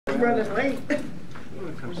running late.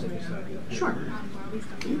 Sure.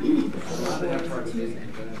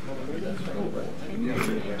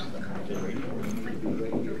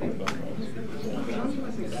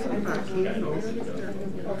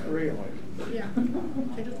 Yeah.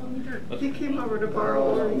 He came over to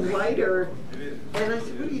borrow a lighter, and I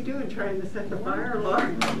said, "What are you doing, trying to set the fire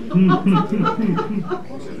alarm?"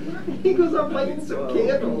 He goes, "I'm lighting some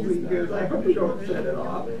candles." He goes, "I hope you don't set it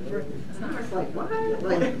off." I was like, "What?"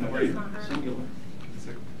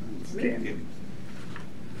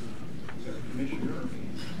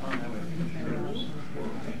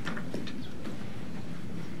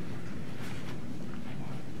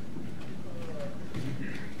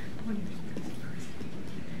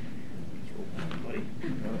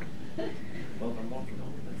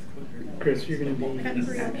 Chris, you're going to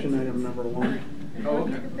be action item number 1. Oh,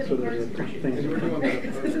 okay. So there's a couple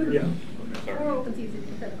things. Yeah.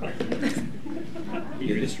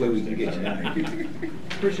 Yeah, this way we can get you out.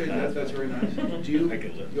 Appreciate that, that's very nice. Do you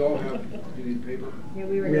all have, do you need paper? Yeah,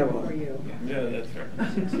 we were We here have before a- you. Yeah, that's fair.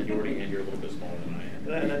 Since you already, and you're a little bit smaller than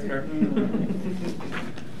I am. That's fair.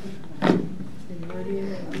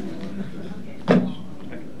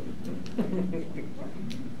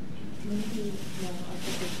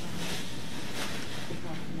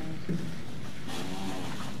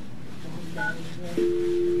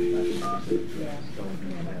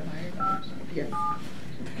 Yes.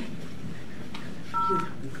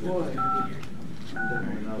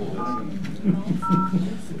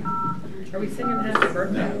 Are we singing happy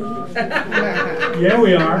birthday? Yeah,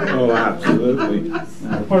 we are. Oh, absolutely.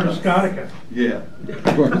 Part of Scotica. Yeah.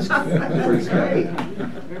 That's great.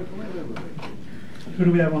 Who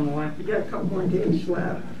do we have on the line? You got a couple more days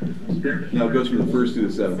left. No, it goes from the 1st to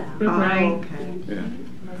the 7th. Oh, okay. Yeah.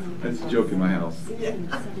 That's a joke in my house.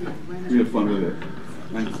 We have fun with it.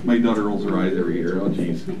 My daughter rolls her eyes every year. Oh,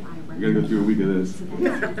 geez. We gotta go through a week of this.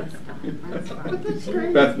 But that's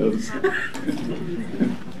great. Beth knows.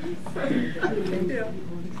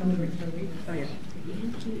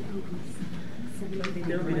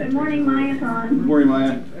 Good morning, Maya's on. Good morning,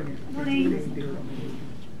 Maya. Morning.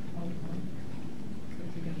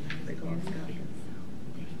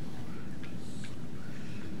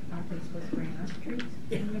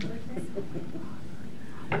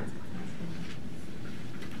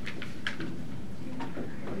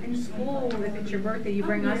 In school, if it's your birthday, you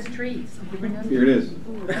bring us treats. You bring us Here it is.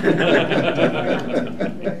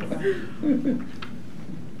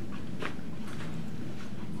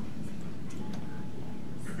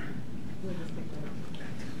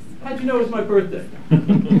 How'd you know it was my birthday?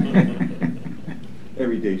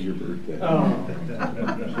 Every day's your birthday. Oh.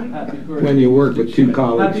 When you work with two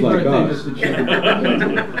colleagues Happy like birthday, us. Mr.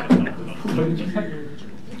 Chairman.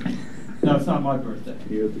 No, it's not my birthday.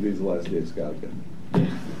 Today's the last day of Scout. That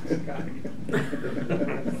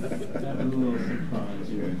was a little surprise.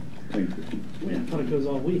 Yeah. Thank you. I thought it goes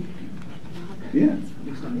all week. Yeah.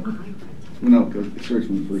 Well, no, it starts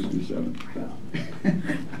from the 1st to the 7th.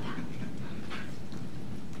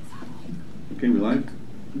 Okay, we live?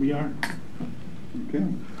 We are. Okay.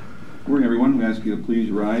 Good morning, everyone. We ask you to please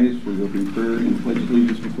rise for the opening prayer and pledge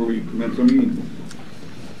allegiance before we commence our meeting.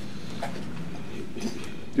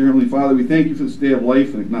 Dear Heavenly Father, we thank you for this day of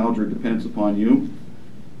life and acknowledge our dependence upon you.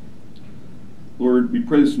 Lord, we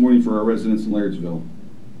pray this morning for our residents in Lairdsville.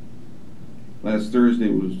 Last Thursday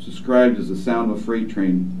was described as the sound of a freight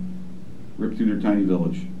train ripped through their tiny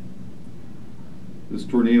village. This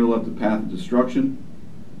tornado left a path of destruction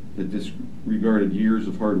that disregarded years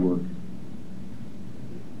of hard work.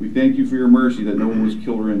 We thank you for your mercy that no one was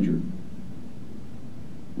killed or injured.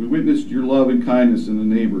 We witnessed your love and kindness in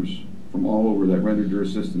the neighbors from all over that rendered your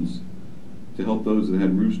assistance to help those that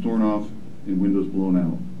had roofs torn off and windows blown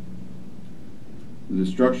out. The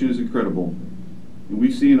destruction is incredible, and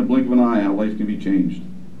we see in a blink of an eye how life can be changed.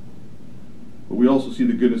 But we also see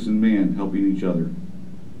the goodness in man helping each other.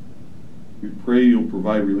 We pray you'll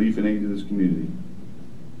provide relief and aid to this community.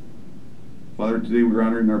 Father, today we're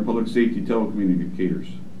honoring our public safety telecommunicators.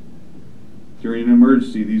 During an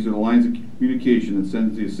emergency, these are the lines of communication that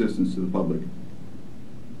sends the assistance to the public.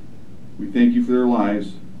 We thank you for their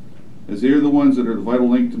lives, as they are the ones that are the vital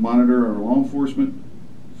link to monitor our law enforcement,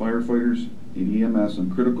 firefighters, and EMS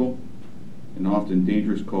on critical and often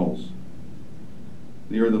dangerous calls.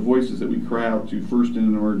 They are the voices that we cry out to first in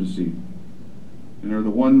an emergency, and are the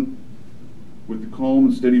one with the calm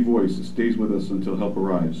and steady voice that stays with us until help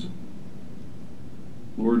arrives.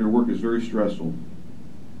 Lord, their work is very stressful,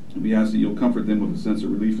 and we ask that you'll comfort them with a sense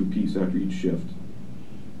of relief and peace after each shift.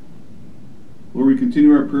 Lord, we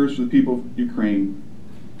continue our prayers for the people of Ukraine.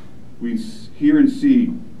 We hear and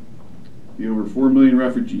see the over 4 million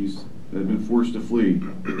refugees that have been forced to flee.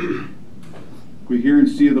 We hear and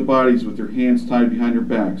see the bodies with their hands tied behind their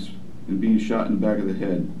backs and being shot in the back of the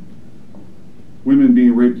head. Women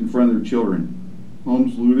being raped in front of their children.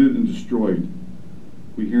 Homes looted and destroyed.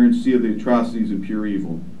 We hear and see of the atrocities and pure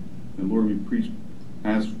evil. And Lord, we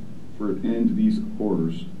ask for an end to these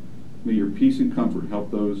horrors. May your peace and comfort help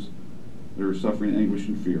those that are suffering anguish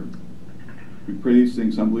and fear. We pray these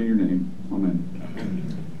things humbly in your name. Amen.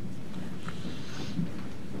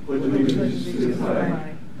 Pledge allegiance to the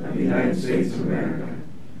flag of the United States of America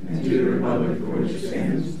and to the republic for which it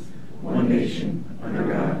stands, one nation, under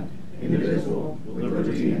God, indivisible, with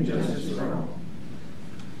liberty and justice for all.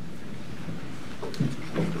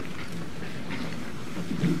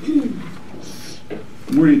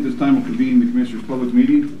 Good morning. At this time, we'll convene the Commissioners' Public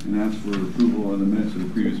Meeting and ask for approval of the minutes of the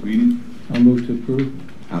previous meeting. I'll move to approve.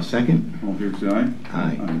 I'll second. All in favor, say aye.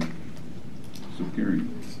 Aye. So carried.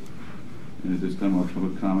 And at this time, I'll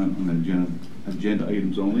public comment on the agenda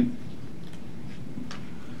items only.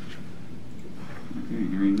 Okay,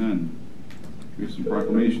 hearing none. We have some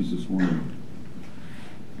proclamations this morning.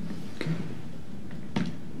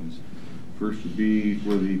 First would be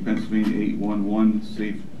for the Pennsylvania 811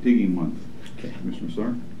 Safe Digging Month. Okay. Commissioner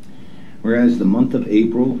Starr. Whereas the month of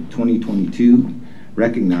April 2022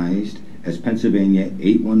 recognized as Pennsylvania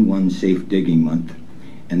 811 Safe Digging Month,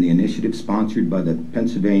 and the initiative sponsored by the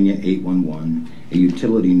Pennsylvania 811, a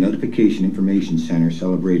utility notification information center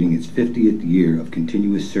celebrating its 50th year of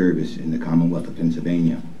continuous service in the Commonwealth of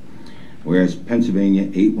Pennsylvania. Whereas Pennsylvania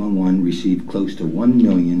 811 received close to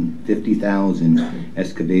 1,050,000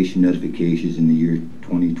 excavation notifications in the year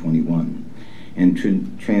 2021 and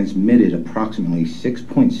transmitted approximately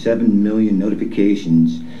 6.7 million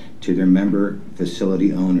notifications to their member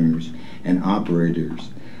facility owners and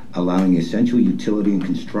operators, allowing essential utility and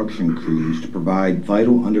construction crews to provide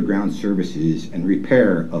vital underground services and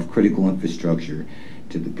repair of critical infrastructure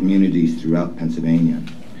to the communities throughout Pennsylvania.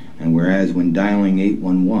 And whereas when dialing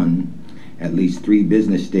 811, at least 3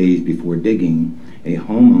 business days before digging, a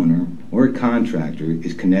homeowner or a contractor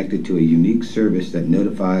is connected to a unique service that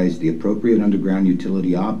notifies the appropriate underground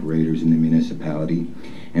utility operators in the municipality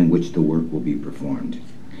in which the work will be performed.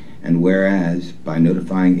 And whereas, by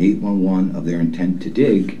notifying 811 of their intent to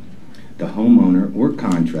dig, the homeowner or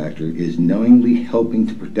contractor is knowingly helping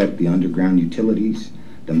to protect the underground utilities,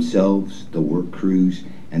 themselves, the work crews,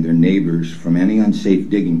 and their neighbors from any unsafe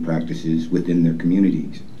digging practices within their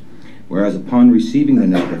communities. Whereas upon receiving the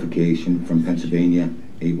notification from Pennsylvania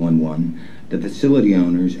 811, the facility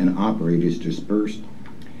owners and operators dispersed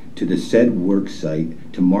to the said work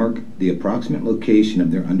site to mark the approximate location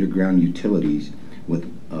of their underground utilities with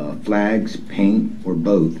flags, paint, or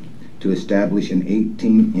both to establish an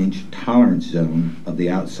 18-inch tolerance zone of the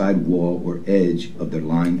outside wall or edge of their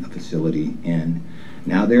line of facility. And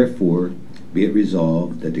now therefore be it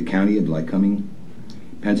resolved that the County of Lycoming,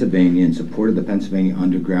 Pennsylvania, in support of the Pennsylvania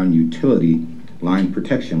Underground Utility Line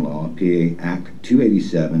Protection Law, PA Act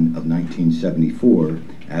 287 of 1974,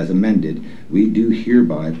 as amended, we do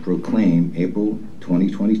hereby proclaim April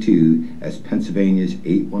 2022 as Pennsylvania's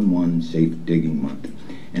 811 Safe Digging Month,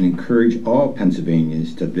 and encourage all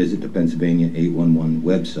Pennsylvanians to visit the Pennsylvania 811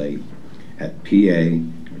 website at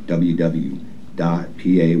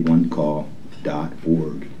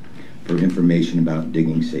www.pa1call.org for information about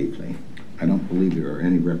digging safely. I don't believe there are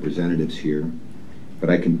any representatives here, but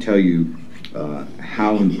I can tell you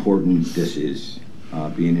how important this is,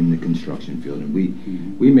 being in the construction field. And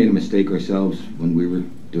we made a mistake ourselves when we were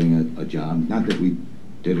doing a job. Not that we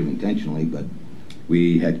did it intentionally, but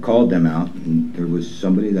we had called them out, and there was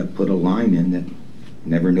somebody that put a line in that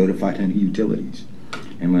never notified any utilities.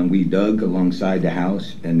 And when we dug alongside the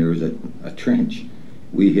house and there was a trench,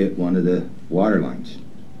 we hit one of the water lines.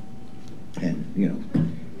 And, you know,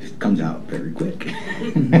 it comes out very quick.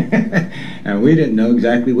 And we didn't know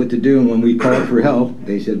exactly what to do. And when we called for help,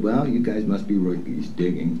 they said, well, you guys must be rookies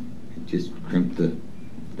digging. Just crimp the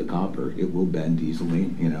copper. It will bend easily,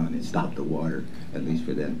 you know, and it stopped the water, at least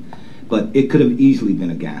for them. But it could have easily been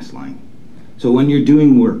a gas line. So when you're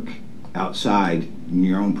doing work outside in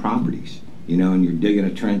your own properties, you know, and you're digging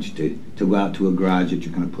a trench to go out to a garage that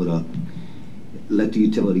you're going to put up, let the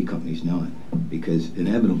utility companies know it, because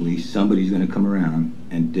inevitably somebody's going to come around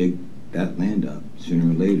and dig that land up sooner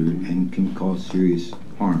or later and can cause serious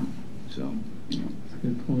harm. So, you know.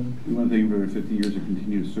 Good point. We want to thank you for their 50 years of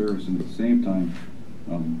continuous service, and at the same time,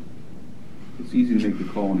 it's easy to make the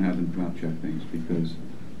call and have them come out check things, because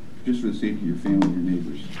just for the safety of your family and your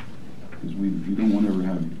neighbors, because we don't want to ever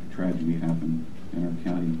have tragedy happen in our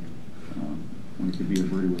county when it could be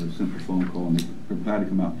averted with a simple phone call, and they're glad to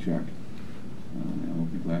come out and check. And I'll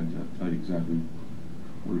be glad to tell you exactly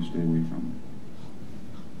where to stay away from.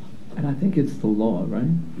 And I think it's the law, right?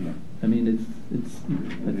 Yeah. I mean,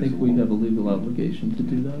 I think we have a legal obligation to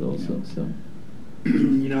do that also, Yeah. so.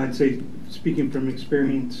 You know, I'd say, speaking from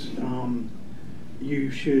experience,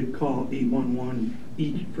 you should call 811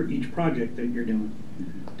 for each project that you're doing.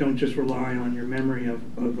 Don't just rely on your memory of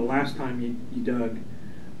the last time you dug,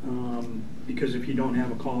 because if you don't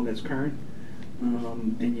have a call that's current,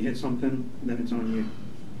 and you hit something, then it's on you.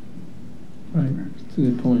 Right, that's a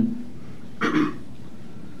good point.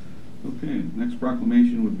 Okay, next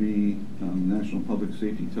proclamation would be National Public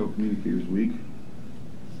Safety Telecommunicators Week.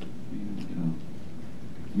 And,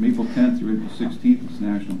 from April 10th through April 16th, it's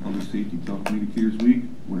National Public Safety Telecommunicators Week,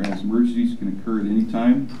 whereas emergencies can occur at any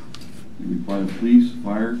time. They require police,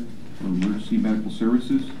 fire, or emergency medical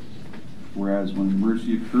services. Whereas when an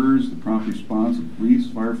emergency occurs, the prompt response of police,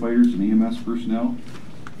 firefighters, and EMS personnel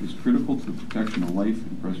is critical to the protection of life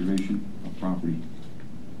and preservation of property.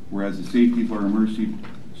 Whereas the safety of our emergency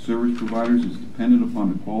service providers is dependent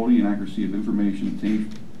upon the quality and accuracy of information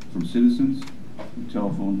obtained from citizens through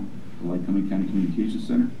telephone, the Lycoming County Communications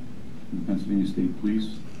Center, and the Pennsylvania State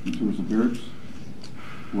Police and Universal Barracks.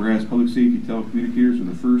 Whereas public safety telecommunicators are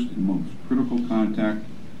the first and most critical contact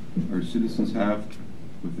our citizens have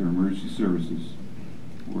with their emergency services.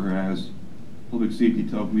 Whereas public safety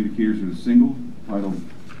telecommunicators are the single vital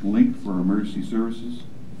link for our emergency services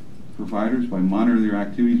providers by monitoring their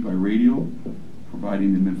activities by radio,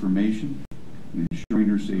 providing them information, and ensuring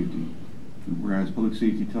their safety. And whereas public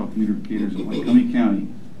safety telecommunicators in Lycoming County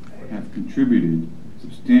have contributed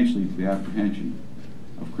substantially to the apprehension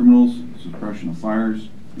of criminals, suppression of fires,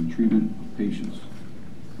 and treatment of patients.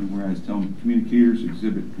 And whereas telecommunicators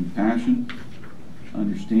exhibit compassion,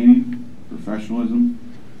 understanding, professionalism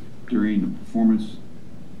during the performance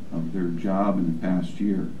of their job in the past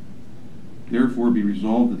year. Therefore, be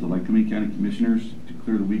resolved that the Lycoming County Commissioners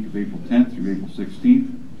declare the week of April 10th through April 16th,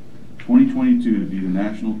 2022 to be the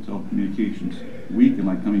National Telecommunications Week in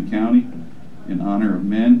Lycoming County in honor of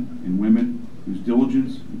men and women whose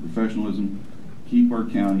diligence and professionalism keep our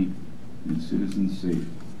county and its citizens safe.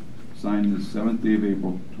 Signed this 7th day of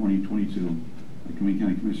April, 2022. Lycoming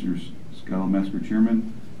County Commissioners Scott Mesker,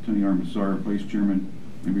 Chairman, Tony R. Massar, Vice Chairman,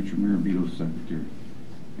 and Richard Mirabito, Secretary.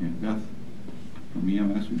 And Beth from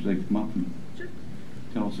EMS, would you like to come up and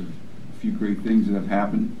tell us a few great things that have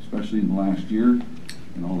happened, especially in the last year,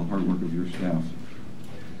 and all the hard work of your staff?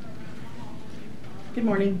 Good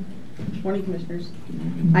morning. Morning, Commissioners.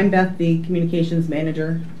 I'm Beth, the Communications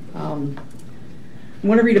Manager. I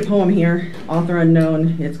want to read a poem here, author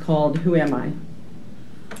unknown. It's called Who Am I?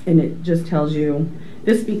 And it just tells you,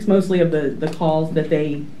 this speaks mostly of the calls that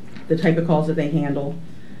the type of calls that they handle.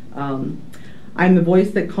 I'm the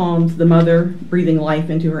voice that calms the mother breathing life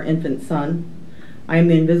into her infant son. I am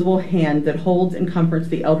the invisible hand that holds and comforts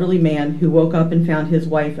the elderly man who woke up and found his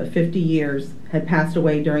wife of 50 years had passed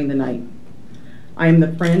away during the night. I am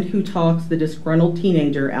the friend who talks the disgruntled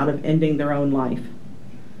teenager out of ending their own life.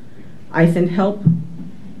 I sent help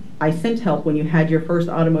when you had your first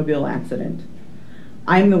automobile accident.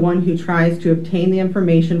 I am the one who tries to obtain the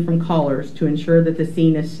information from callers to ensure that the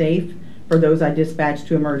scene is safe for those I dispatch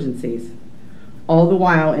to emergencies, all the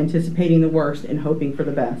while anticipating the worst and hoping for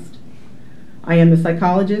the best. I am the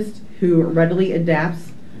psychologist who readily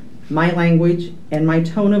adapts my language and my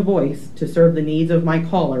tone of voice to serve the needs of my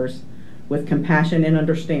callers with compassion and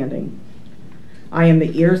understanding. I am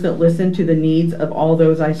the ears that listen to the needs of all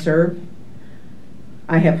those I serve.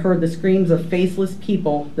 I have heard the screams of faceless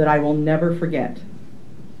people that I will never forget.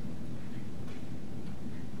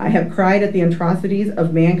 I have cried at the atrocities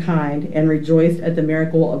of mankind and rejoiced at the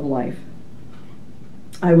miracle of life.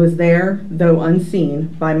 I was there, though unseen,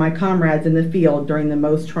 by my comrades in the field during the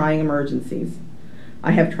most trying emergencies.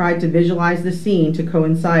 I have tried to visualize the scene to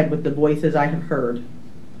coincide with the voices I have heard.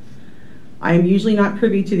 I am usually not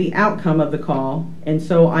privy to the outcome of the call, and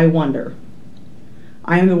so I wonder.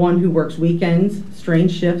 I am the one who works weekends,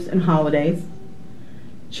 strange shifts, and holidays.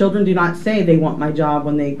 Children do not say they want my job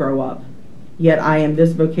when they grow up, yet I am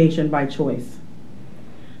this vocation by choice.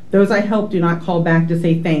 Those I help do not call back to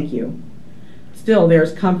say thank you. Still, there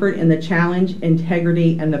is comfort in the challenge,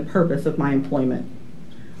 integrity, and the purpose of my employment.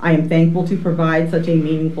 I am thankful to provide such a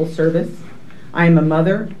meaningful service. I am a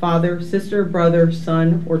mother, father, sister, brother,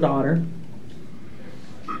 son, or daughter.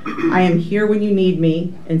 I am here when you need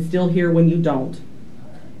me and still here when you don't.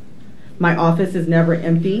 My office is never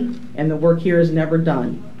empty and the work here is never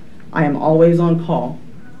done. I am always on call.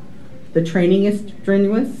 The training is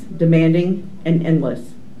strenuous, demanding, and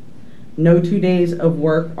endless. No 2 days of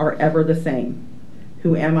work are ever the same.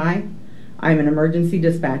 Who am I? I am an emergency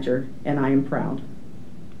dispatcher, and I am proud.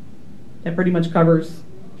 That pretty much covers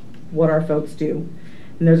what our folks do.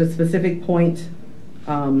 And there's a specific point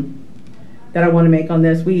that I want to make on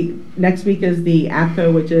this. Next week is the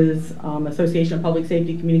APCO, which is Association of Public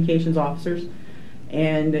Safety Communications Officers.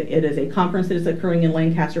 And it is a conference that is occurring in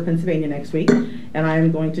Lancaster, Pennsylvania next week. And I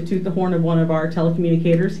am going to toot the horn of one of our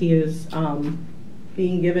telecommunicators. He is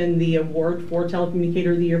being given the award for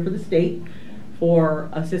Telecommunicator of the Year for the state for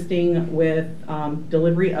assisting with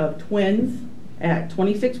delivery of twins at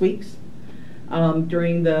 26 weeks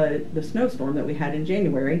during the snowstorm that we had in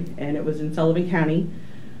January, and it was in Sullivan County.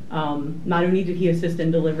 Not only did he assist in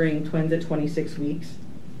delivering twins at 26 weeks,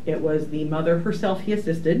 it was the mother herself he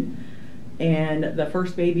assisted, and the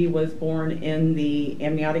first baby was born in the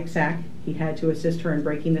amniotic sac. He had to assist her in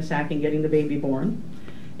breaking the sac and getting the baby born.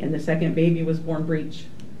 And the second baby was born breech,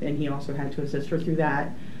 and he also had to assist her through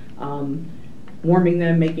that. Warming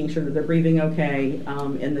them, making sure that they're breathing okay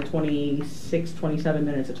in the 26, 27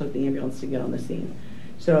 minutes it took the ambulance to get on the scene.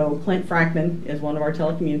 So Clint Frackman is one of our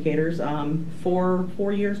telecommunicators.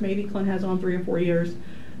 4 years maybe, Clint has on 3 or 4 years.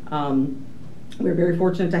 We're very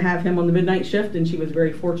fortunate to have him on the midnight shift, and she was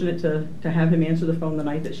very fortunate to have him answer the phone the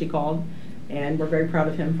night that she called. And we're very proud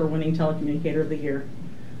of him for winning Telecommunicator of the Year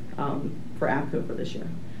for APCO for this year.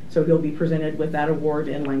 So he'll be presented with that award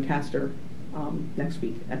in Lancaster next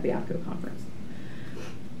week at the APCO conference.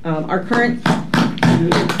 Our current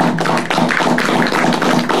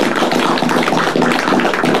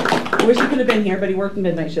I wish he could have been here, but he worked the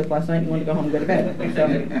midnight shift last night and wanted to go home and go to bed. So.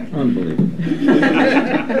 Unbelievable.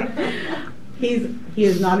 He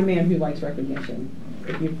is not a man who likes recognition.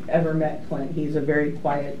 If you've ever met Clint, he's a very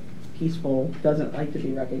quiet, peaceful, doesn't like to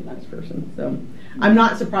be recognized person. So I'm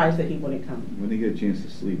not surprised that he wouldn't come. When they get a chance to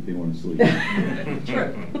sleep, they want to sleep.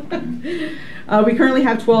 True. We currently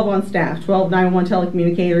have 12 on staff, 12 911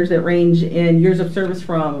 telecommunicators that range in years of service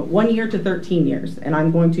from 1 year to 13 years. And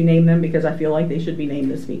I'm going to name them because I feel like they should be named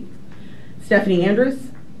this week. Stephanie Andrus,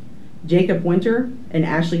 Jacob Winter, and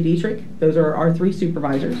Ashley Dietrich. Those are our 3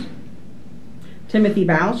 supervisors. Timothy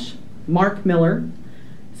Bausch, Mark Miller,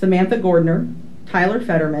 Samantha Gordner, Tyler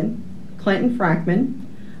Fetterman, Clinton Frackman,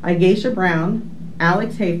 Igesha Brown,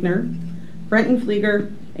 Alex Hafner, Brenton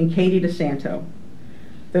Flieger, and Katie DeSanto.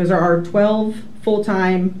 Those are our 12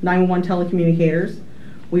 full-time 911 telecommunicators.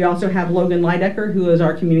 We also have Logan Leidecker, who is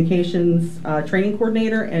our communications training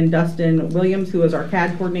coordinator, and Dustin Williams, who is our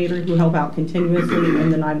CAD coordinator, who help out continuously in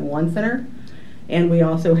the 911 center. And we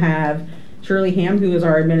also have Shirley Ham, who is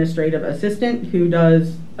our administrative assistant, who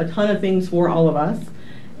does a ton of things for all of us,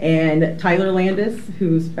 and Tyler Landis,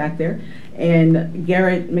 who's back there, and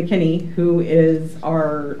Garrett McKinney, who is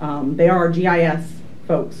our, they are our GIS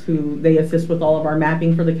folks, who they assist with all of our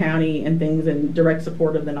mapping for the county and things in direct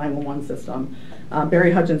support of the 911 system.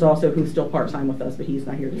 Barry Hutchins also, who's still part-time with us, but he's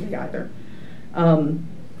not here today either.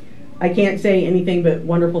 I can't say anything but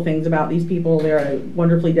wonderful things about these people. They're a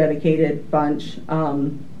wonderfully dedicated bunch.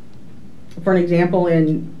 For an example,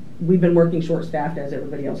 and we've been working short-staffed as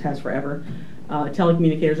everybody else has forever.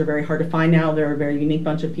 Telecommunicators are very hard to find now. They're a very unique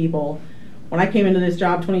bunch of people. When I came into this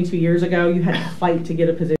job 22 years ago, you had to fight to get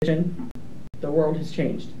a position. The world has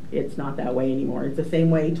changed. It's not that way anymore. It's the same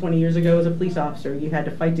way 20 years ago as a police officer. You had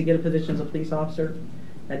to fight to get a position as a police officer.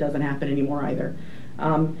 That doesn't happen anymore either.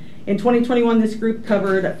 In 2021, this group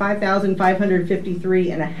covered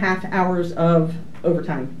 5,553 and a half hours of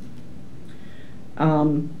overtime,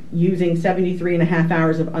 using 73 and a half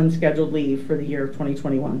hours of unscheduled leave for the year of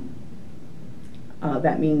 2021.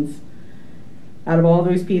 That means out of all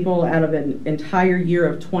those people, out of an entire year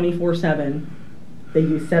of 24/7, they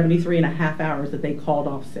used 73 and a half hours that they called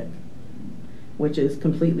off sick, which is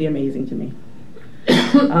completely amazing to me.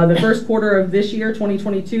 The first quarter of this year,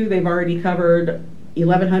 2022, they've already covered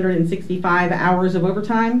 1,165 hours of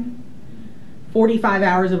overtime, 45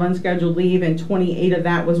 hours of unscheduled leave, and 28 of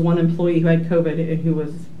that was one employee who had COVID and who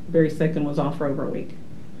was very sick and was off for over a week.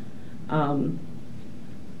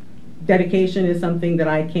 Dedication is something that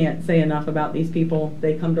I can't say enough about these people.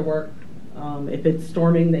 They come to work. If it's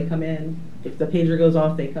storming, they come in. If the pager goes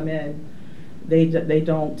off, they come in. They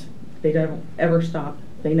don't ever stop.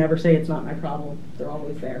 They never say it's not my problem. They're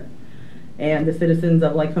always there. And the citizens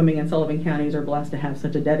of Lycoming and Sullivan counties are blessed to have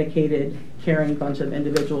such a dedicated, caring bunch of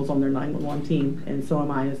individuals on their 911 team, and so am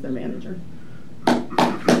I as their manager.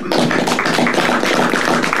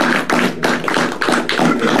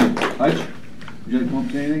 Hutch, would you like to come up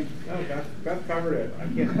to anything? No, Beth covered it. I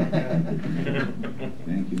can't.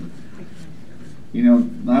 Thank you. You know,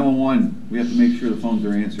 911, we have to make sure the phones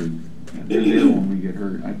are answered. They're there when we get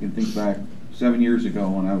hurt. I can think back 7 years ago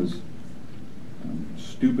when I was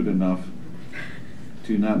stupid enough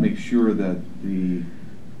to not make sure that the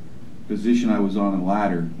position I was on a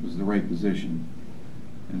ladder was the right position,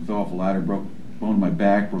 and fell off a ladder, broke bone in my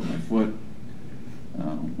back, broke my foot,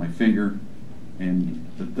 my finger, and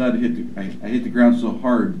the thud hit. I hit the ground so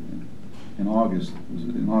hard in August. It was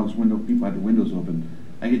in August. People had the windows open.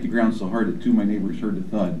 I hit the ground so hard that two of my neighbors heard the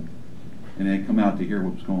thud, and they come out to hear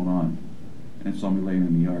what was going on, and saw me laying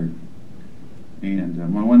in the yard. And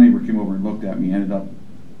my one neighbor came over and looked at me, ended up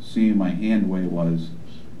seeing my hand the way it was,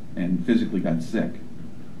 and physically got sick,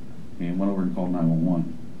 and went over and called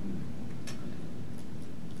 911.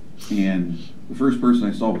 And the first person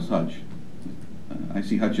I saw was Hutch. I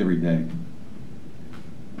see Hutch every day,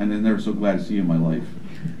 and I'm never so glad to see him in my life.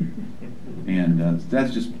 And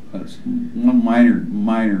that's just one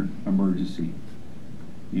minor emergency.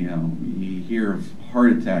 You know, you hear of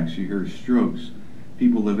heart attacks, you hear of strokes,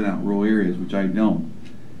 people living out in rural areas, which I don't.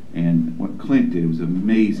 And what Clint did was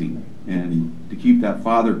amazing. And to keep that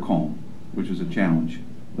father calm, which was a challenge,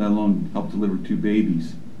 let alone help deliver 2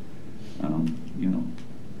 babies, you know,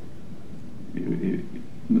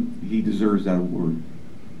 he deserves that award.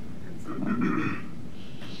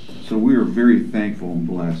 So we are very thankful and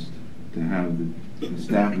blessed to have the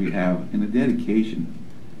staff we have and the dedication,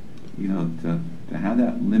 you know, to have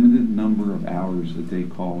that limited number of hours that they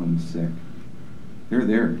call in sick. They're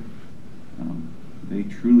there. They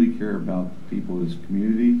truly care about people in this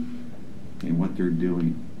community and what they're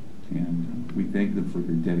doing. And we thank them for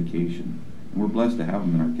their dedication. And we're blessed to have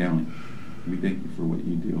them in our county. We thank you for what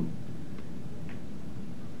you do.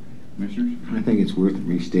 Commissioners? I think it's worth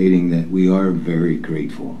restating that we are very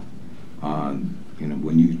grateful. You know,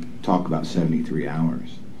 when you talk about 73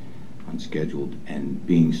 hours unscheduled and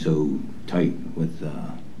being so tight with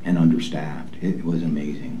and understaffed, it was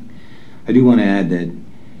amazing. I do want to add that,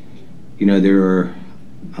 you know, there are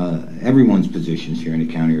everyone's positions here in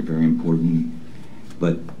the county are very important,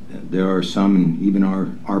 but there are some, and even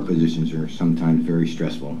our positions are sometimes very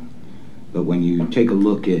stressful. But when you take a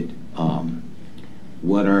look at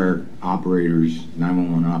what our operators,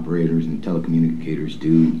 911 operators and telecommunicators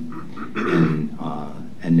do,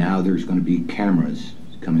 and now there's going to be cameras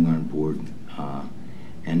coming on board,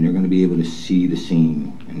 and they're going to be able to see the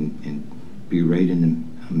scene and be right in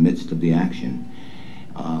the midst of the action.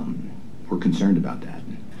 We're concerned about that,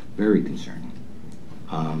 very concerned.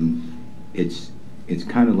 It's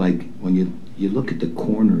kind of like when you look at the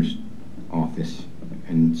coroner's office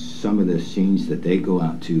and some of the scenes that they go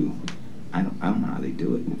out to. I don't know how they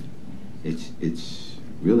do it. It's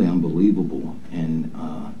really unbelievable, and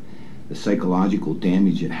the psychological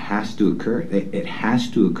damage that has to occur. It has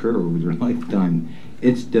to occur over their lifetime.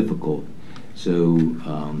 It's difficult. So,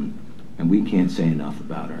 and we can't say enough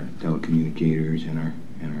about our telecommunicators and our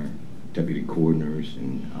deputy coordinators.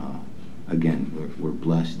 And again, we're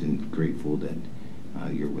blessed and grateful that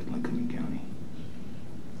you're with Lycoming County.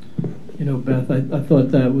 You know, Beth, I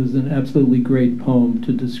thought that was an absolutely great poem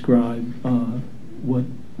to describe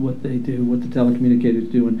what they do, what the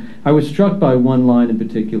telecommunicators do. And I was struck by one line in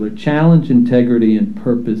particular: challenge, integrity, and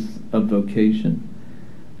purpose of vocation.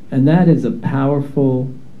 And that is a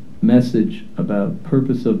powerful message about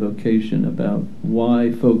purpose of vocation, about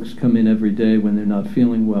why folks come in every day when they're not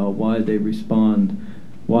feeling well, why they respond,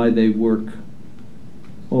 why they work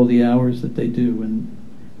all the hours that they do. And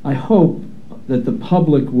I hope that the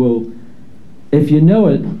public will, if you know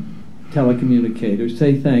it, telecommunicators,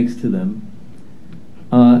 say thanks to them.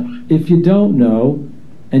 If you don't know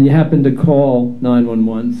and you happen to call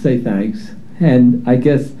 911, say thanks. And I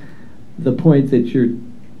guess the point that you're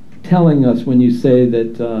telling us when you say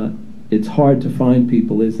that it's hard to find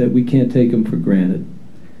people is that we can't take them for granted.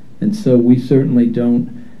 And so we certainly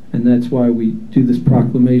don't, and that's why we do this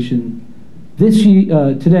proclamation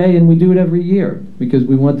today, and we do it every year, because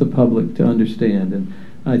we want the public to understand. And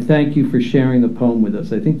I thank you for sharing the poem with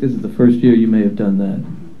us. I think this is the first year you may have done that,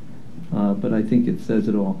 but I think it says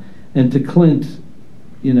it all. And to Clint,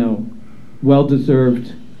 you know,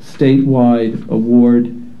 well-deserved statewide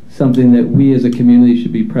award, something that we as a community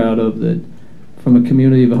should be proud of, that from a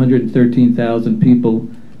community of 113,000 people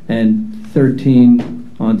and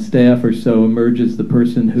 13 on staff or so emerges the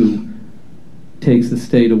person who takes the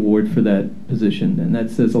state award for that position. And that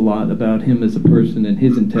says a lot about him as a person and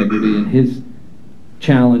his integrity and his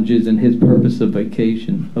challenges and his purpose of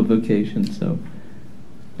vocation. So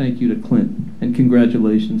thank you to Clint, and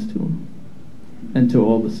congratulations to him and to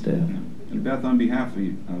all the staff. And Beth, on behalf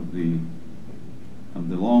of the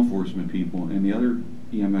law enforcement people and the other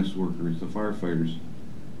EMS workers, the firefighters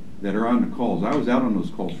that are on the calls, I was out on those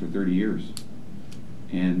calls for 30 years,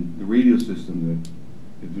 and the radio system that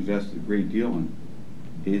invested a great deal in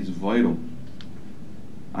is vital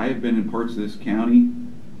I have been in parts of this county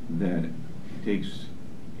that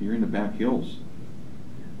you're in the back hills.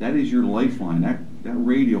 That is your lifeline. That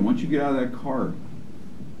radio, once you get out of that car,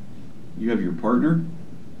 you have your partner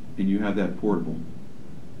and you have that portable.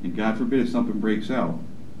 And God forbid if something breaks out,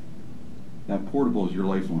 that portable is your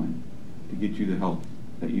lifeline to get you the help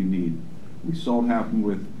that you need. We saw it happen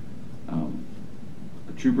with a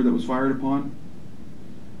trooper that was fired upon,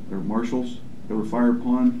 or marshals that were fired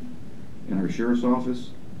upon in our sheriff's office,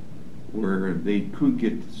 where they couldn't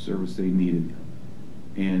get the service they needed.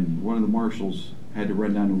 And one of the marshals had to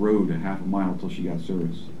run down the road a half a mile till she got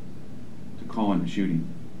service to call in a shooting.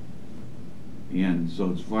 And so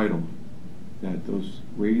it's vital that those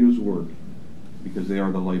radios work, because they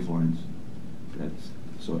are the lifelines.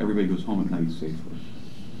 So everybody goes home at night safely.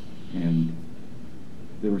 And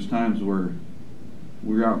there was times where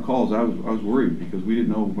we were out on calls, I was worried because we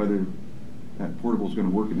didn't know whether that portable was going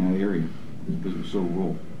to work in that area because it was so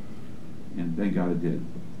rural. And thank God it did.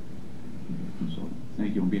 So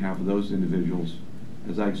thank you on behalf of those individuals,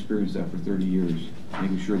 as I experienced that for 30 years,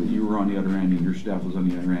 making sure that you were on the other end and your staff was on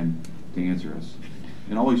the other end to answer us.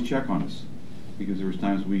 And always check on us, because there was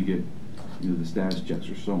times we get, the status checks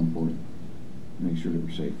are so important to make sure that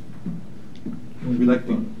we're safe. We'd like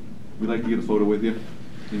to get a photo with you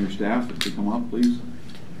and your staff. If they come up, please.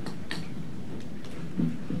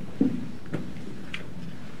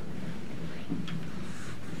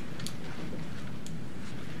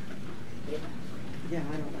 Yeah,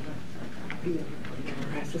 I don't know how to be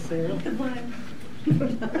necessarily.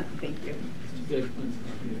 Thank you. Good.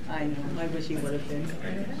 I know. I wish he would have been.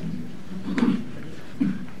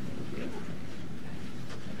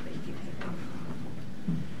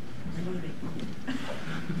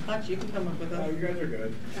 Hutch, you can come up with us. Oh, you guys are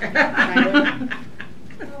good.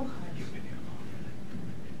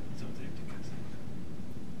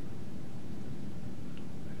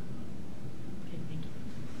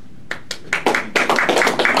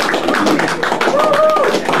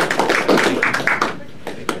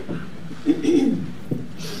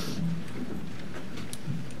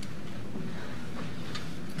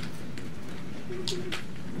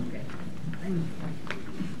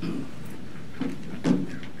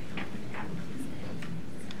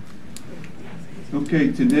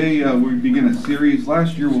 Okay, today we begin a series.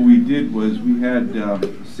 Last year what we did was we had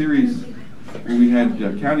a series where we had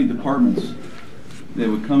county departments that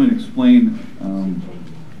would come and explain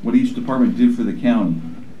what each department did for the county.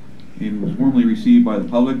 And it was warmly received by the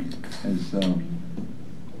public as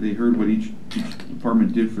they heard what each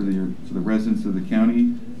department did for the residents of the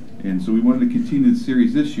county. And so we wanted to continue the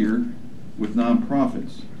series this year with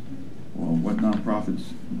nonprofits. Well, what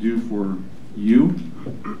nonprofits do for you.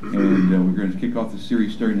 And we're going to kick off the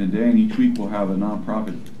series starting today, and each week we'll have a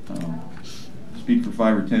nonprofit speak for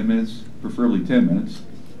 5 or 10 minutes, preferably 10 minutes,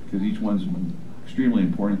 because each one's extremely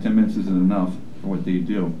important. 10 minutes isn't enough for what they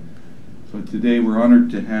do. But today we're honored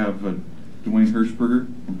to have Dwayne Hirschberger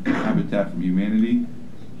from Habitat for Humanity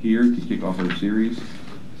here to kick off our series.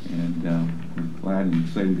 And we're glad and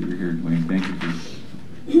excited that you're here, Dwayne. Thank you for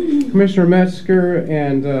Commissioner Metzger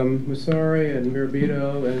and Massari and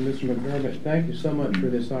Mirabito and Mr. McDermott, thank you so much for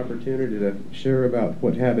this opportunity to share about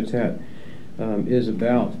what Habitat is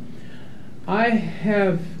about. I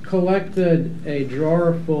have collected a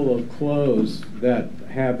drawer full of clothes that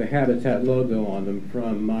have the Habitat logo on them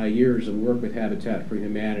from my years of work with Habitat for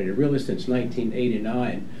Humanity, really since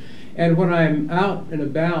 1989. And when I'm out and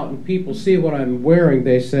about and people see what I'm wearing,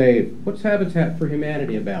 they say, "What's Habitat for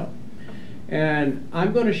Humanity about?" And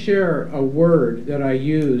I'm going to share a word that I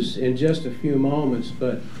use in just a few moments,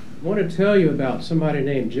 but I want to tell you about somebody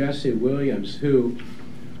named Jesse Williams, who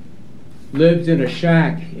lived in a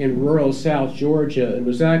shack in rural South Georgia and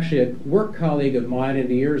was actually a work colleague of mine in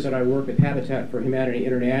the years that I worked at Habitat for Humanity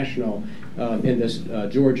International in this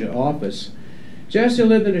Georgia office. Jessie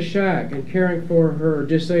lived in a shack and caring for her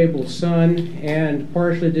disabled son and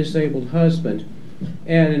partially disabled husband.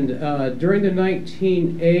 And during the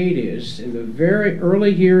 1980s, in the very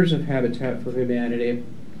early years of Habitat for Humanity,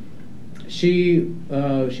 she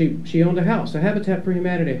owned a house. A Habitat for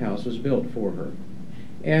Humanity house was built for her.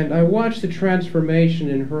 And I watched the transformation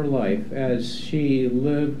in her life as she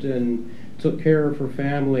lived and took care of her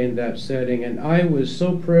family in that setting. And I was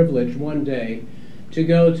so privileged one day to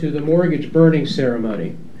go to the mortgage burning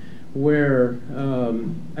ceremony, where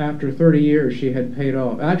after 30 years she had paid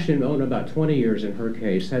off, actually owned about 20 years in her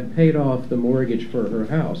case, had paid off the mortgage for her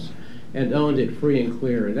house and owned it free and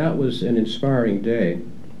clear. That was an inspiring day.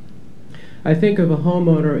 I think of a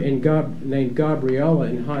homeowner named Gabriela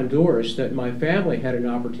in Honduras that my family had an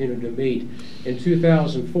opportunity to meet in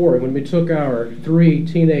 2004 when we took our 3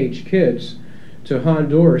 teenage kids to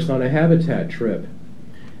Honduras on a Habitat trip,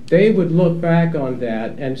 they would look back on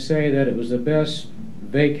that and say that it was the best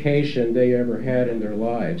vacation they ever had in their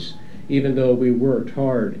lives, even though we worked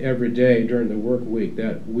hard every day during the work week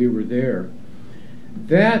that we were there.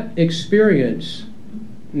 That experience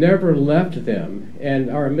never left them, and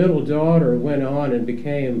our middle daughter went on and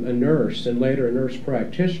became a nurse and later a nurse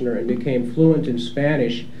practitioner and became fluent in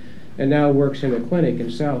Spanish and now works in a clinic in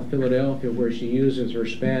South Philadelphia where she uses her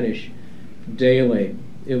Spanish daily.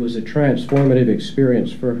 It was a transformative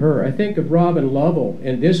experience for her. I think of Robin Lovell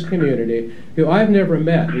in this community, who I've never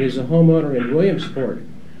met. He's a homeowner in Williamsport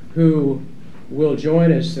who will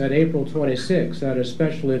join us at April 26th at a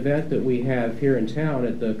special event that we have here in town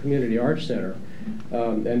at the Community Arts Center.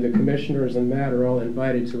 And the commissioners and Matt are all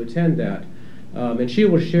invited to attend that. And she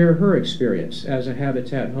will share her experience as a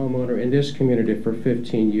Habitat homeowner in this community for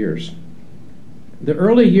 15 years. The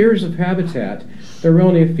early years of Habitat, there were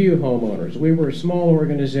only a few homeowners. We were a small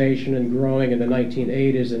organization and growing in the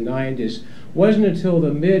 1980s and 90s. Wasn't until the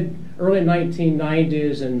early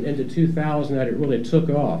 1990s and into 2000 that it really took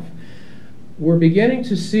off. We're beginning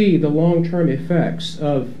to see the long-term effects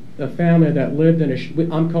of a family that lived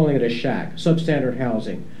in I'm calling it a shack, substandard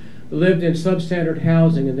housing. Lived in substandard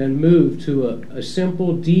housing and then moved to a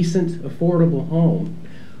simple, decent, affordable home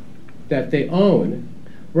that they own.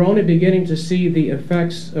 We're only beginning to see the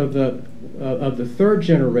effects of the third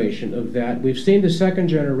generation of that. We've seen the second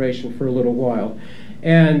generation for a little while.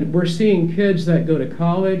 And we're seeing kids that go to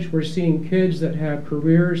college. We're seeing kids that have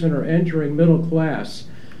careers and are entering middle class.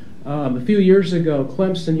 A few years ago,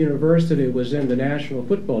 Clemson University was in the National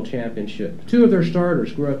Football Championship. 2 of their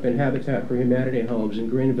starters grew up in Habitat for Humanity homes in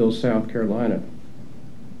Greenville, South Carolina.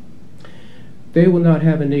 They will not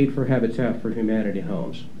have a need for Habitat for Humanity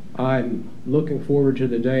homes. I'm looking forward to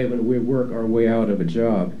the day when we work our way out of a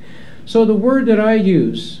job. So the word that I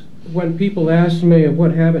use when people ask me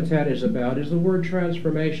what Habitat is about is the word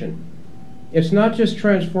transformation. It's not just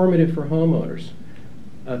transformative for homeowners.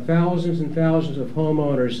 Thousands and thousands of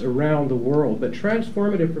homeowners around the world, but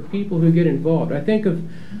transformative for people who get involved. I think of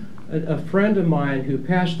a friend of mine who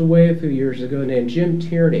passed away a few years ago named Jim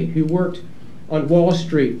Tierney, who worked on Wall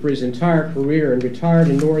Street for his entire career and retired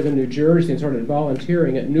in northern New Jersey and started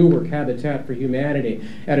volunteering at Newark Habitat for Humanity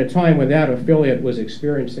at a time when that affiliate was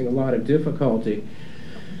experiencing a lot of difficulty.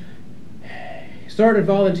 He started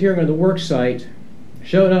volunteering on the work site,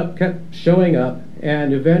 kept showing up,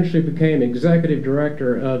 and eventually became executive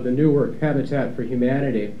director of the Newark Habitat for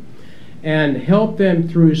Humanity and helped them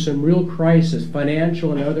through some real crisis,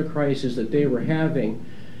 financial and other crises that they were having.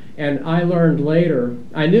 And I learned later,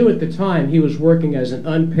 I knew at the time he was working as an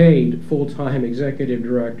unpaid full-time executive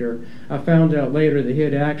director. I found out later that he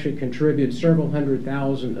had actually contributed several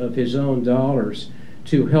 $100,000 of his own dollars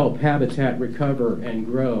to help Habitat recover and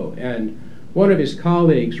grow. And one of his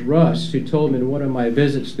colleagues, Russ, who told me in one of my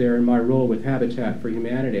visits there in my role with Habitat for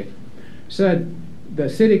Humanity, said the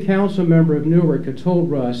city council member of Newark had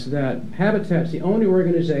told Russ that Habitat's the only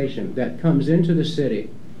organization that comes into the city,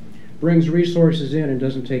 brings resources in, and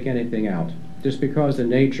doesn't take anything out, just because of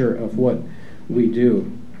the nature of what we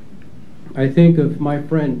do. I think of my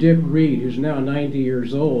friend Dick Reed, who's now 90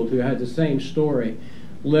 years old, who had the same story,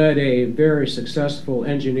 led a very successful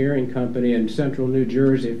engineering company in central New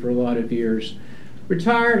Jersey for a lot of years,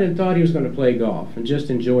 retired and thought he was going to play golf and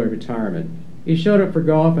just enjoy retirement. He showed up for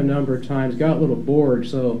golf a number of times, got a little bored,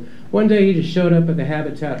 so one day he just showed up at the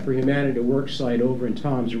Habitat for Humanity work site over in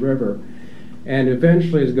Toms River, and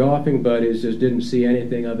eventually his golfing buddies just didn't see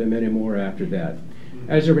anything of him anymore after that.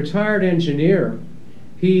 As a retired engineer,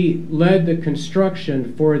 he led the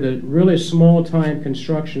construction for the really small-time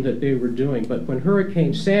construction that they were doing. But when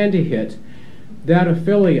Hurricane Sandy hit, that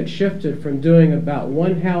affiliate shifted from doing about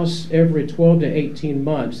one house every 12 to 18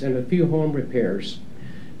 months and a few home repairs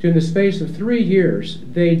to, in the space of 3 years,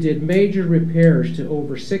 they did major repairs to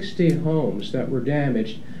over 60 homes that were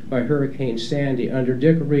damaged by Hurricane Sandy under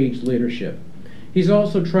Dick Reed's leadership. He's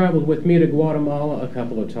also traveled with me to Guatemala a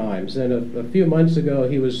couple of times, and a few months ago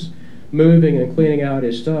he was moving and cleaning out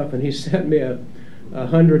his stuff, and he sent me a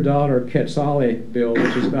 $100 Quetzale bill,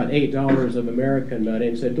 which is about $8 of American money,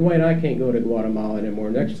 and said, Dwayne, I can't go to Guatemala anymore.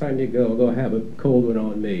 Next time you go have a cold one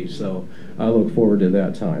on me. So I look forward to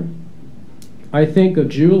that time. I think of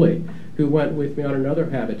Julie, who went with me on another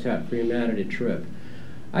Habitat for Humanity trip.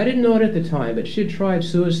 I didn't know it at the time, but she had tried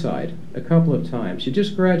suicide a couple of times. She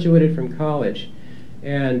just graduated from college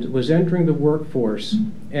and was entering the workforce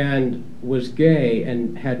and was gay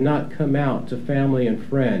and had not come out to family and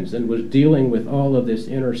friends and was dealing with all of this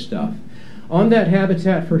inner stuff. On that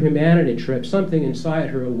Habitat for Humanity trip, something inside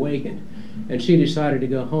her awakened, and she decided to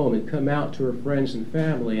go home and come out to her friends and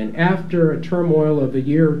family. And after a turmoil of a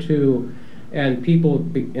year or two, and people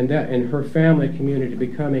in her family community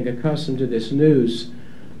becoming accustomed to this news,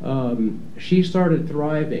 she started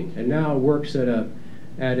thriving, and now works at a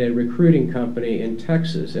recruiting company in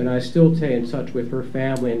Texas. And I still stay in touch with her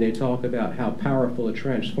family, and they talk about how powerful a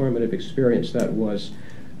transformative experience that was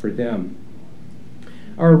for them.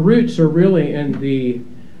 Our roots are really in the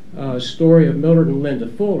story of Millard and Linda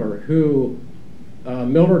Fuller, who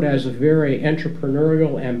Millard, as a very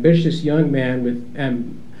entrepreneurial, ambitious young man with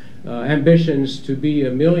ambitions to be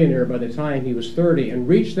a millionaire by the time he was 30, and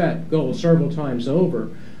reached that goal several times over,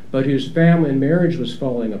 but whose family and marriage was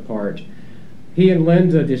falling apart. He and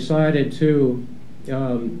Linda decided to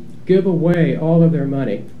give away all of their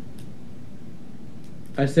money.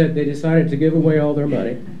 I said they decided to give away all their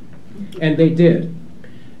money, and they did.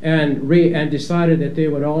 And decided that they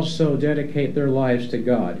would also dedicate their lives to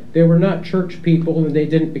God. They were not church people, and they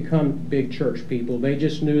didn't become big church people. They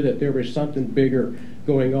just knew that there was something bigger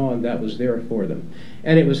going on that was there for them.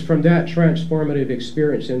 And it was from that transformative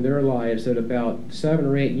experience in their lives that about 7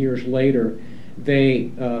 or 8 years later, they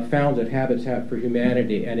founded Habitat for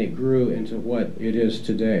Humanity, and it grew into what it is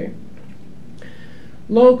today.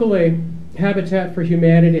 Locally, Habitat for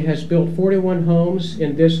Humanity has built 41 homes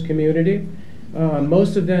in this community.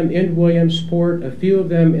 Most of them in Williamsport, a few of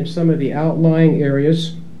them in some of the outlying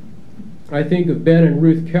areas. I think of Ben and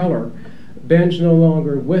Ruth Keller. Ben's no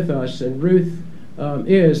longer with us, and Ruth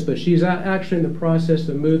is, but she's actually in the process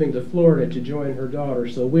of moving to Florida to join her daughter,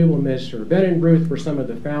 so we will miss her. Ben and Ruth were some of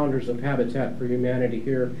the founders of Habitat for Humanity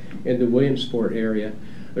here in the Williamsport area.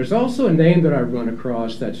 There's also a name that I've run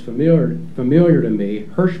across that's familiar to me,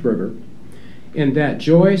 Hirschberger, in that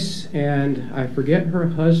Joyce, and I forget her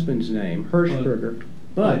husband's name, Hirschberger.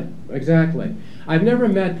 Bud, exactly. I've never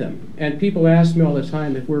met them, and people ask me all the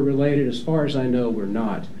time if we're related. As far as I know, we're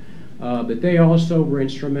not. But they also were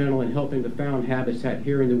instrumental in helping to found Habitat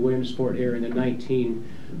here in the Williamsport area in the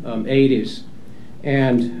 1980s,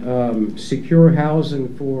 and secure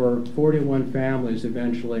housing for 41 families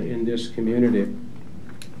eventually in this community.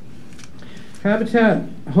 Habitat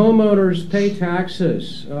homeowners pay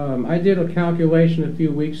taxes. I did a calculation a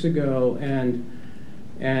few weeks ago, and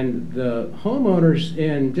the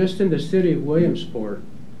homeowners just in the city of Williamsport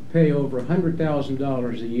pay over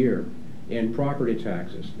 $100,000 a year in property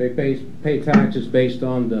taxes. They pay taxes based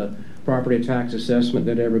on the property tax assessment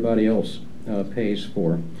that everybody else pays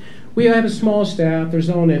for. We have a small staff.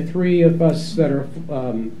 There's only 3 of us that are,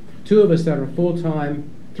 2 of us that are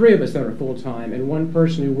full-time, 3 of us that are full-time, and 1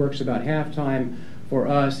 person who works about half-time for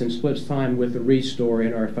us and splits time with the Restore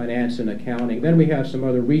in our finance and accounting. Then we have some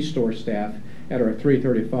other Restore staff at our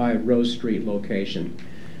 335 Rose Street location.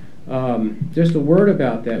 Just a word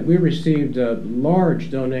about that. We received a large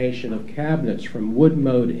donation of cabinets from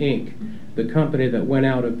Woodmode Inc., the company that went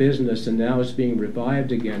out of business and now is being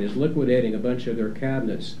revived again, is liquidating a bunch of their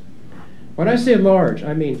cabinets. When I say large,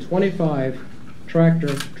 I mean 25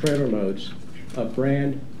 tractor trailer loads of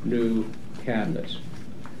brand new cabinets.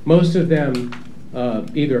 Most of them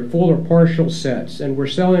either full or partial sets, and we're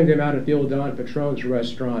selling them out at the old Don Patron's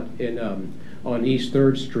restaurant on East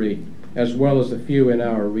 3rd Street, as well as a few in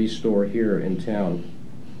our Restore here in town.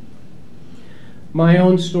 My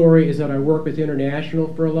own story is that I worked with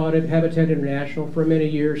International for a lot of Habitat International for many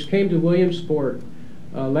years. Came to Williamsport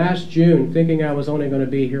last June thinking I was only going to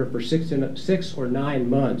be here for 6 or 9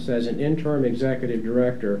 months as an interim executive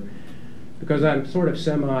director, because I'm sort of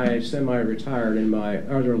semi-retired in my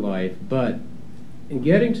other life. But in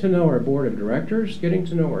getting to know our board of directors, getting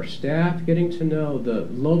to know our staff, getting to know the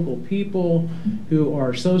local people who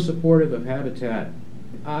are so supportive of Habitat,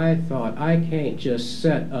 I thought I can't just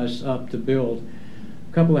set us up to build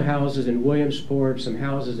a couple of houses in Williamsport, some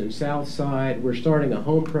houses in Southside. We're starting a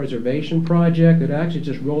home preservation project that actually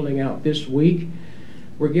just rolling out this week.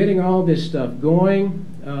 We're getting all this stuff going.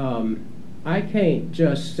 I can't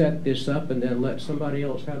just set this up and then let somebody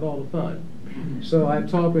else have all the fun. So I've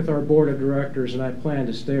talked with our board of directors, and I plan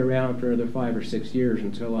to stay around for another 5 or 6 years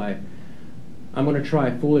until I'm going to try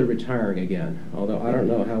fully retiring again, although I don't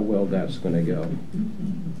know how well that's going to go.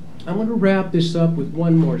 I'm going to wrap this up with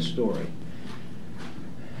one more story.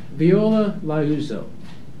 Viola Liuzzo.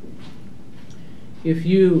 If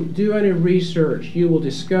you do any research, you will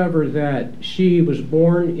discover that she was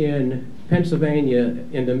born in Pennsylvania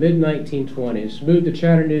in the mid-1920s, moved to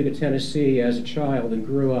Chattanooga, Tennessee as a child and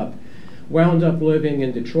grew up, wound up living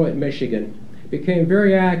in Detroit, Michigan, became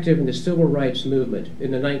very active in the civil rights movement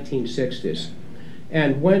in the 1960s,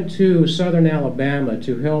 and went to southern Alabama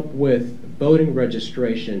to help with voting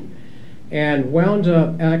registration, and wound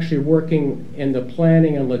up actually working in the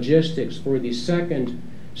planning and logistics for the second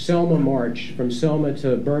Selma March, from Selma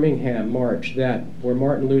to Birmingham March, that where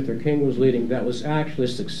Martin Luther King was leading, that was actually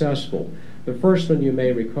successful. The first one, you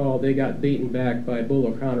may recall, they got beaten back by Bull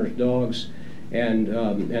O'Connor's dogs and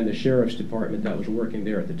the sheriff's department that was working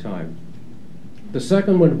there at the time. The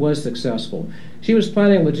second one was successful. She was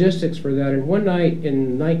planning logistics for that, and one night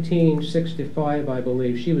in 1965, I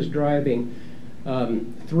believe, she was driving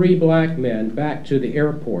 3 black men back to the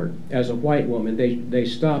airport as a white woman. They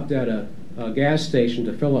stopped at a gas station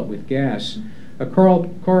to fill up with gas. A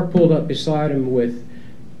car pulled up beside him with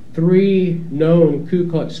 3 known Ku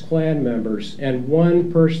Klux Klan members and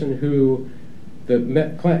one person who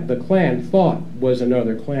the Klan thought was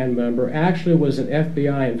another Klan member, actually was an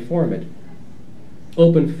FBI informant,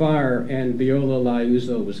 opened fire, and Viola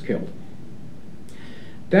Liuzzo was killed.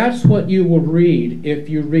 That's what you will read if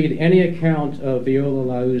you read any account of Viola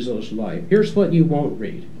Liuzzo's life. Here's what you won't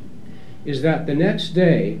read, is that the next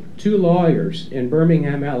day, 2 lawyers in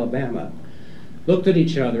Birmingham, Alabama, looked at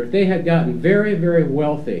each other. They had gotten very, very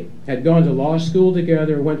wealthy, had gone to law school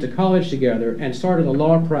together, went to college together, and started a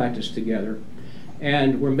law practice together,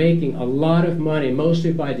 and were making a lot of money,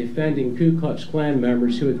 mostly by defending Ku Klux Klan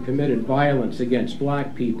members who had committed violence against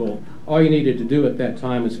black people. All you needed to do at that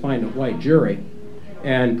time was find a white jury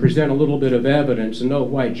and present a little bit of evidence, and no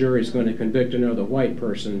white jury is going to convict another white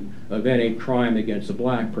person of any crime against a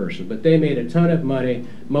black person. But they made a ton of money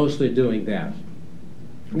mostly doing that.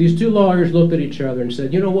 These 2 lawyers looked at each other and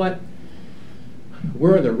said, you know what?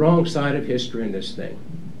 We're on the wrong side of history in this thing.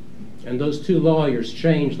 And those 2 lawyers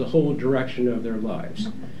changed the whole direction of their lives.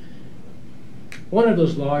 One of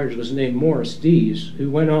those lawyers was named Morris Dees, who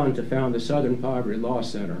went on to found the Southern Poverty Law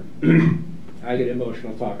Center. I get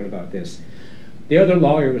emotional talking about this. The other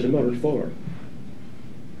lawyer was Mildred Fuller,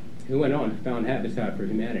 who went on to found Habitat for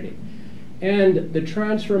Humanity. And the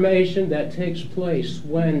transformation that takes place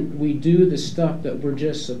when we do the stuff that we're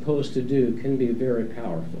just supposed to do can be very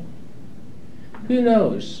powerful. Who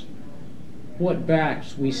knows what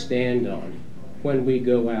backs we stand on when we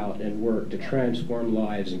go out and work to transform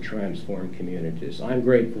lives and transform communities. I'm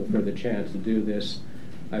grateful for the chance to do this.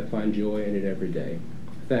 I find joy in it every day.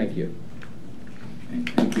 Thank you.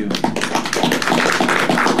 Thank you.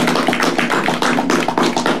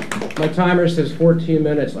 My timer says 14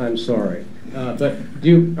 minutes. I'm sorry. But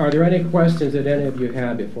are there any questions that any of you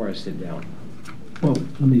have before I sit down? Well,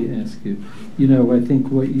 let me ask you. You know, I think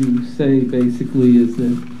what you say basically is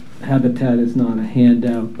that Habitat is not a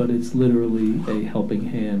handout, but it's literally a helping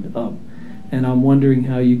hand up. And I'm wondering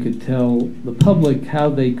how you could tell the public how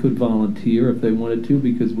they could volunteer if they wanted to,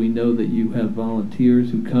 because we know that you have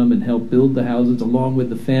volunteers who come and help build the houses along with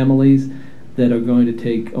the families that are going to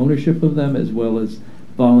take ownership of them, as well as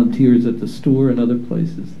volunteers at the store and other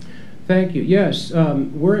places. Thank you. Yes,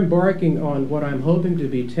 we're embarking on what I'm hoping to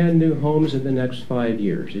be 10 new homes in the next 5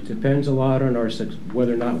 years. It depends a lot on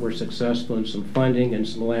whether or not we're successful in some funding and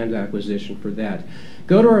some land acquisition for that.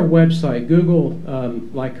 Go to our website, Google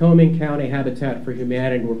Lycoming County Habitat for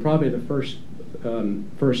Humanity. We're probably the first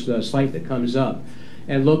site that comes up,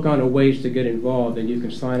 and look on ways to get involved, and you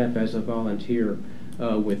can sign up as a volunteer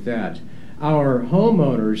with that. Our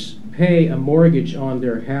homeowners pay a mortgage on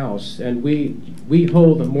their house, and we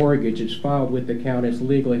hold a mortgage. It's filed with the county. It's a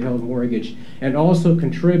legally held mortgage, and also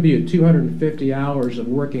contribute 250 hours of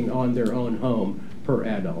working on their own home per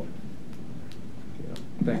adult.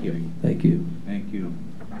 Thank you. Thank you. Thank you.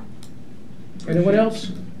 Anyone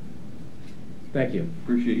else? Thank you.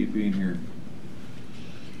 Appreciate you being here.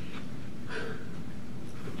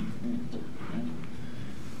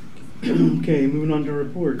 Okay, moving on to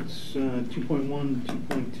reports. 2.1,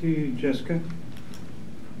 2.2, Jessica.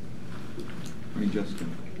 Hey, Jessica.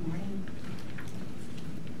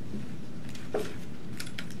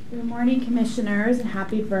 Good morning, commissioners, and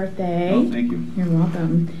happy birthday. Oh, thank you. You're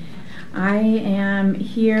welcome. I am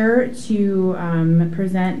here to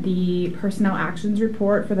present the personnel actions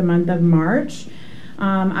report for the month of March.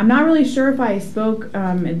 I'm not really sure if I spoke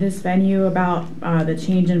at this venue about the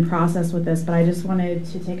change in process with this, but I just wanted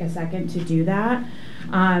to take a second to do that.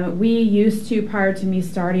 We used to, prior to me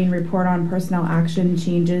starting, report on personnel action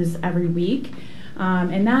changes every week.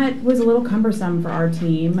 And that was a little cumbersome for our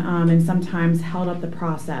team and sometimes held up the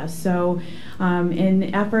process. So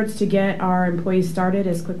in efforts to get our employees started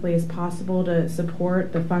as quickly as possible to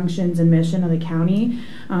support the functions and mission of the county,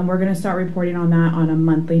 we're going to start reporting on that on a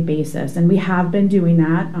monthly basis. And we have been doing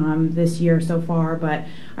that this year so far, but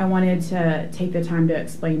I wanted to take the time to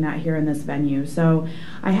explain that here in this venue. So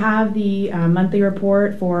I have the monthly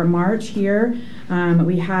report for March here.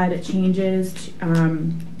 We had changes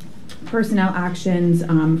personnel actions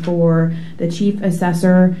for the Chief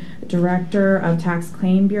Assessor, Director of Tax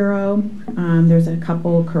Claim Bureau. There's a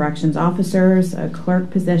couple corrections officers, a clerk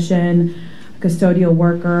position, a custodial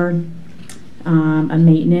worker, a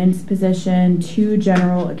maintenance position, 2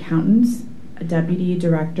 general accountants, a deputy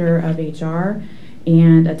director of HR,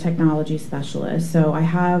 and a technology specialist. So I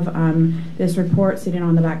have this report sitting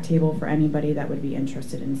on the back table for anybody that would be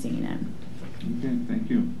interested in seeing it. Okay, thank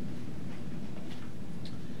you.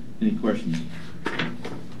 Any questions?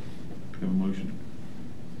 Have a motion?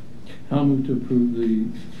 I'll move to approve the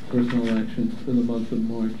personal actions for the month of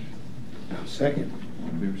March. Second. All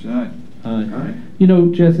in favor, say aye. Aye. Aye. You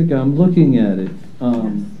know, Jessica, I'm looking at it.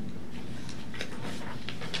 Where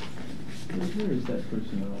is that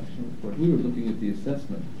personnel action report? We were looking at the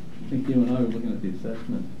assessment. I think you and I were looking at the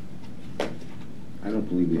assessment. I don't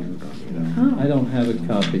believe we have a copy of that. Oh. I don't have a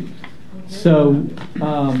copy. So,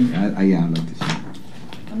 Yeah, I'd like to see.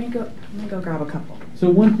 Let me go grab a couple. So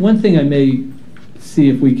one thing I may see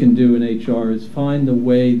if we can do in HR is find the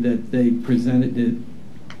way that they presented it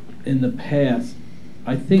in the past.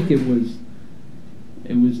 I think it was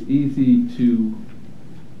easy to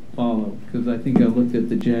follow because I think I looked at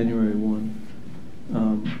the January one.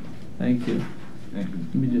 Thank you. Thank you.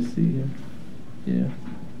 Let me just see here. Yeah.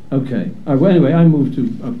 Okay. Well, anyway, I move to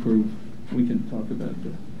approve. We can talk about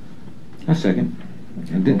this. A second.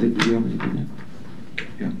 And did you want me to do that?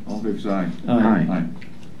 Yeah, all in favor, say aye. Aye. Aye.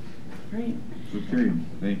 Great. So carried.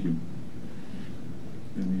 Thank you.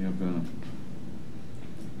 Then we have,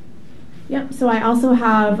 Yep, so I also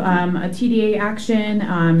have a TDA action.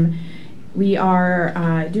 We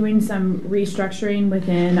are doing some restructuring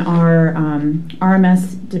within our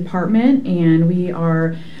RMS department, and we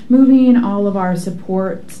are moving all of our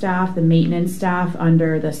support staff, the maintenance staff,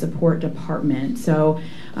 under the support department. So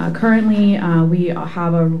currently we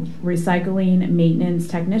have a recycling maintenance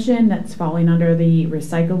technician that's falling under the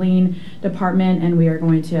recycling department, and we are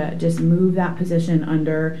going to just move that position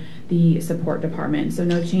under the support department. So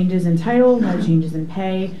no changes in title, no changes in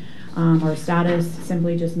pay or status,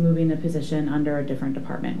 simply just moving the position under a different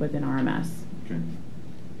department within RMS. okay.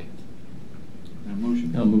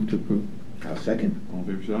 Motion. I'll move to approve. I'll second. All in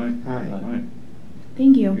favor, say aye. Aye.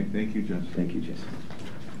 Thank you. Okay, thank you, Jess. Thank you, Jess.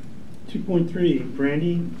 2.3,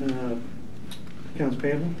 Brandy, accounts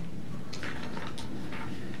payable.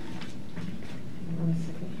 One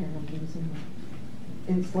second here, I'm losing my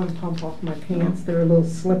insulin pump off my pants. They're a little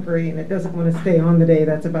slippery and it doesn't want to stay on today.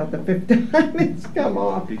 That's about the 5th time it's come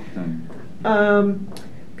off. Take your time.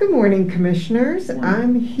 Good morning, Commissioners. Morning.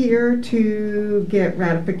 I'm here to get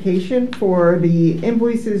ratification for the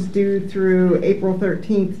invoices due through April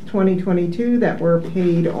 13th, 2022 that were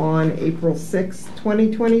paid on April 6th,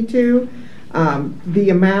 2022. The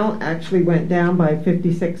amount actually went down by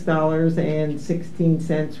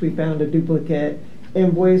 $56.16. We found a duplicate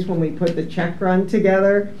invoice when we put the check run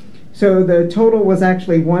together. So the total was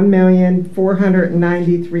actually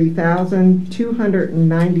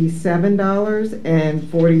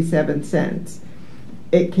 $1,493,297.47.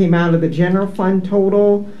 It came out of the general fund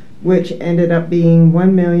total, which ended up being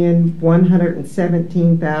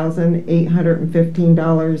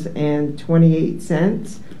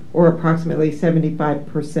 $1,117,815.28, or approximately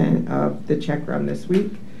 75% of the check run this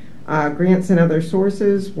week. Grants and other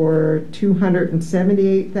sources were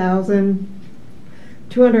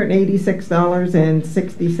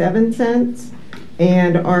 $276.67,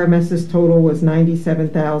 and RMS's total was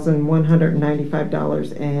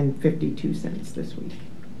 $97,195.52 this week.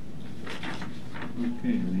 Okay,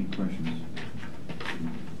 any questions?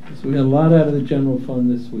 So we had a lot out of the general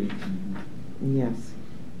fund this week. Yes.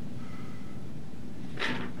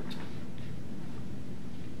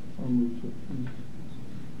 I'll move to approve.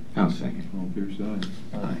 I'll second. All in favor, say aye.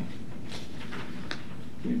 Aye.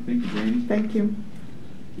 Okay, thank you, Brandy. Thank you.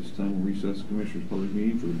 This time we'll recess the Commissioners' Public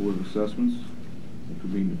Meeting for the Board of Assessments. We'll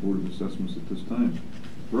convene the Board of Assessments at this time.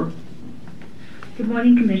 Brooke? Good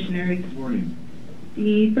morning, Commissioners. Good morning.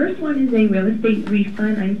 The first one is a real estate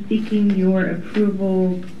refund. I'm seeking your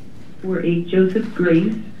approval for a Joseph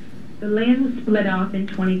Grace. The land was split off in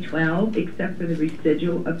 2012 except for the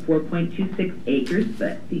residual of 4.26 acres,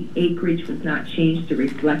 but the acreage was not changed to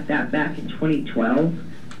reflect that back in 2012.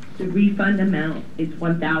 The refund amount is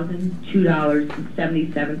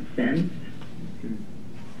 $1,002.77. Okay.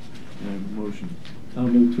 I have a motion. I'll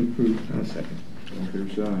move to approve. I'll second. All in favor,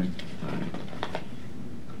 say aye. Aye.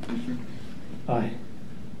 Commissioner? Aye.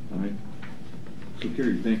 Aye. So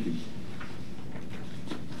carried, thank you.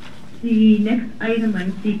 The next item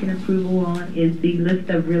I'm seeking approval on is the list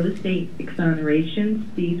of real estate exonerations.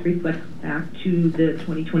 These reflect back to the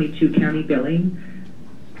 2022 county billing.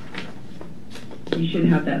 You should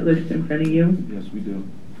have that list in front of you. Yes, we do.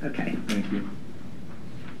 Okay. Thank you.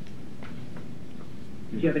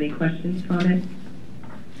 Do you have any questions on it?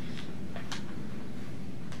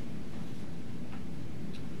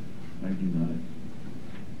 I do not.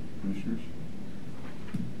 Commissioners?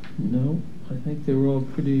 No, I think they were all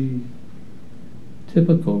pretty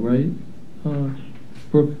typical, right?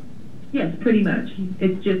 Brooke? Yes, pretty much.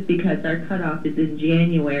 It's just because our cutoff is in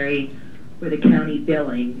January for the county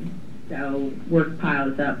billing, so work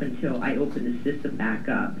piles up until I open the system back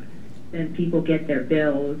up. Then people get their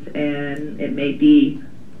bills, and it may be,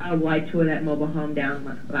 oh, well, I tore that mobile home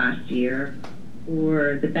down last year,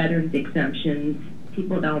 or the veterans exemptions.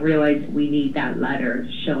 People don't realize we need that letter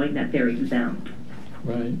showing that they're exempt.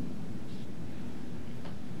 Right.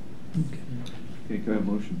 Okay, can I have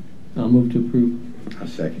a motion? I'll move to approve. A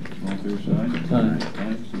second. All fair side?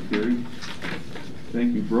 Aye, so carried.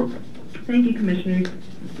 Thank you, Brooke. Thank you, Commissioners.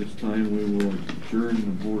 At this time, we will adjourn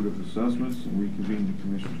the Board of Assessments and reconvene the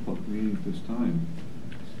Commissioners' public meeting at this time.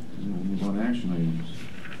 And we'll move on to action items.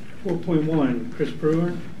 4.1, Chris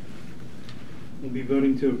Brewer will be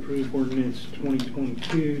voting to approve ordinance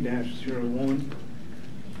 2022-01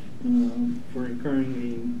 for incurring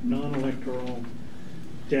the non-electoral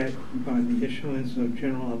debt by the issuance of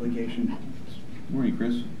general obligation bonds. Morning,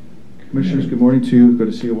 Chris. Commissioners, good morning to you.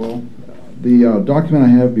 Good to see you all. The document I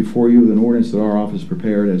have before you, an ordinance that our office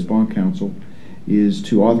prepared as bond counsel, is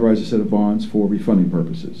to authorize a set of bonds for refunding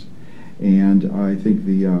purposes. And I think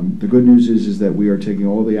the good news is that we are taking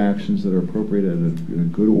all the actions that are appropriate in a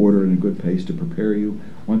good order and a good pace to prepare you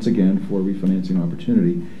once again for a refinancing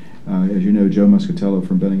opportunity. As you know, Joe Muscatello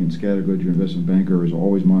from Benning & Scattergood, your investment banker, is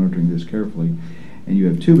always monitoring this carefully. And you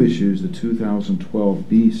have two issues, the 2012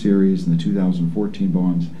 B series and the 2014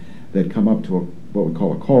 bonds, that come up to what we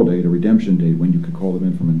call a call date, a redemption date, when you could call them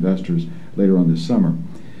in from investors later on this summer.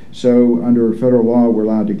 So under federal law, we're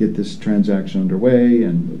allowed to get this transaction underway,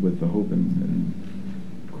 and with the hope and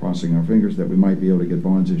crossing our fingers that we might be able to get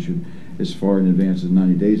bonds issued as far in advance as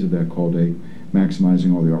 90 days of that call date,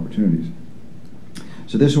 maximizing all the opportunities.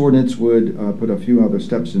 So this ordinance would put a few other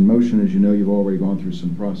steps in motion. As you know, you've already gone through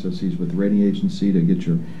some processes with the rating agency to get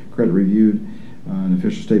your credit reviewed. An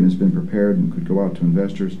official statement's been prepared and could go out to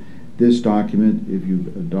investors. This document, if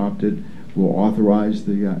you adopt it, will authorize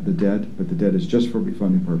the debt, but the debt is just for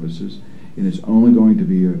refunding purposes, and it's only going to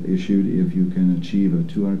be issued if you can achieve a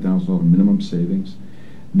 $200,000 minimum savings.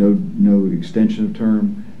 No extension of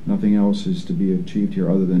term, nothing else is to be achieved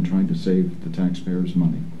here other than trying to save the taxpayers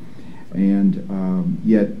money. And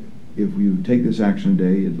yet, if you take this action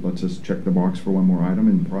today, it lets us check the box for one more item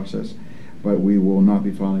in the process, but we will not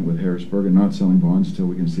be filing with Harrisburg and not selling bonds until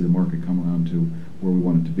we can see the market come around to where we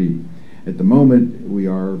want it to be. At the moment, we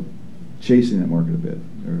are chasing that market a bit.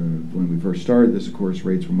 When we first started this, of course,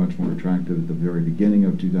 rates were much more attractive at the very beginning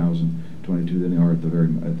of 2022 than they are at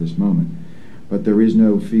this moment. But there is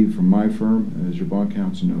no fee from my firm as your bond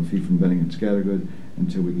counsel, no fee from Benning & Scattergood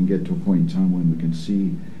until we can get to a point in time when we can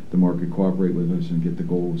see the market cooperate with us and get the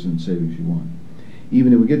goals and savings you want.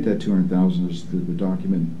 Even if we get that $200,000, the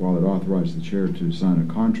document, while it authorizes the chair to sign a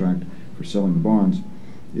contract for selling the bonds,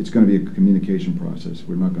 it's going to be a communication process.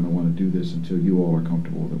 We're not going to want to do this until you all are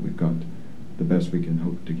comfortable that we've got the best we can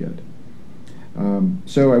hope to get.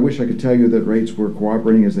 So I wish I could tell you that rates were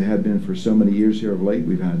cooperating as they had been for so many years here of late.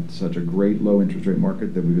 We've had such a great low interest rate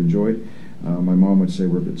market that we've enjoyed. My mom would say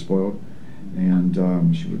we're a bit spoiled, and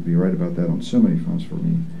she would be right about that on so many fronts for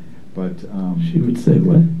me. But she would say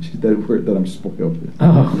what? That I'm spoiled.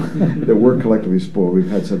 Oh. That we're collectively spoiled. We've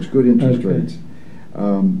had such good interest rates.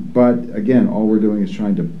 But again, all we're doing is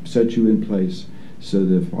trying to set you in place so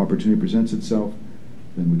that if opportunity presents itself,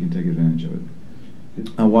 then we can take advantage of it.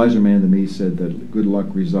 A wiser man than me said that good luck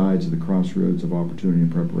resides at the crossroads of opportunity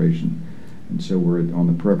and preparation. And so we're on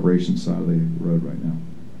the preparation side of the road right now.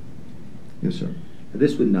 Yes, sir.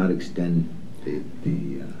 This would not extend the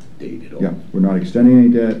date at all. Yeah, we're not extending any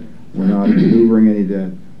debt. We're not maneuvering any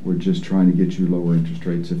debt. We're just trying to get you lower interest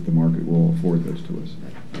rates if the market will afford those to us.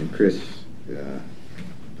 And Chris,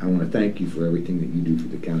 I want to thank you for everything that you do for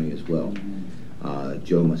the county as well.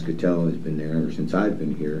 Joe Muscatello has been there ever since I've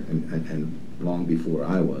been here and long before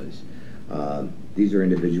I was. These are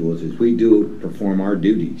individuals, as we do perform our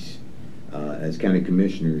duties as county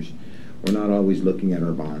commissioners, we're not always looking at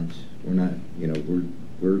our bonds. We're not,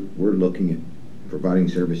 we're looking at providing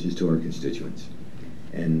services to our constituents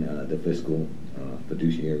and the fiscal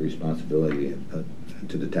fiduciary responsibility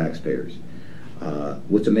to the taxpayers.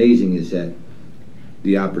 What's amazing is that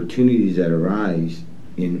the opportunities that arise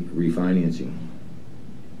in refinancing,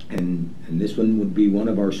 and this one would be one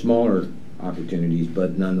of our smaller opportunities,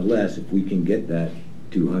 but nonetheless, if we can get that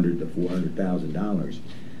 $200,000 to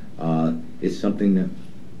 $400,000. It's something that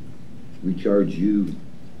we charge you,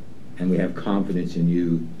 and we have confidence in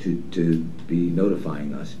you to be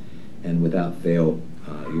notifying us. And without fail,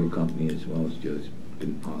 your company as well as Joe's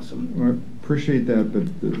been awesome. Well, I appreciate that,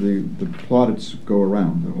 but the plaudits go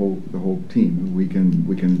around the whole team. We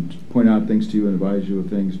can point out things to you and advise you of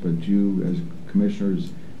things, but you as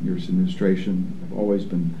commissioners, your administration have always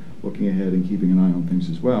been looking ahead and keeping an eye on things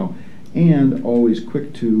as well, and always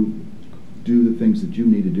quick to do the things that you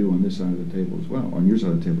need to do on this side of the table as well, on your side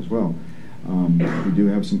of the table as well. We do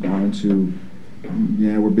have some clients who,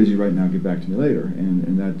 yeah, we're busy right now, get back to me later,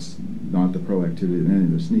 and that's not the proactivity that any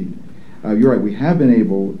of us need. You're right, we have been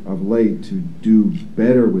able of late to do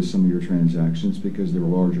better with some of your transactions because they were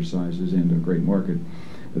larger sizes and a great market,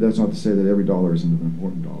 but that's not to say that every dollar isn't an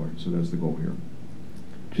important dollar, so that's the goal here.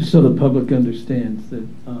 Just so the public understands that,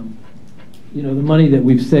 you know, the money that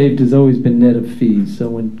we've saved has always been net of fees. So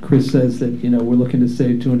when Chris says that, you know, we're looking to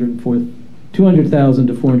save $200,000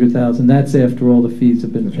 to $400,000, that's after all the fees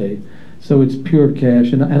have been paid. So it's pure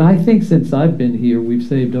cash. And I think since I've been here, we've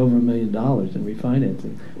saved over $1 million in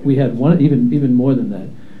refinancing. We had one, even more than that.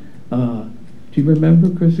 Do you remember,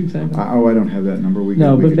 Chris, exactly? I don't have that number.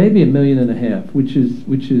 But maybe $1.5 million, which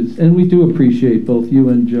is, and we do appreciate both you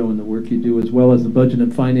and Joe and the work you do, as well as the Budget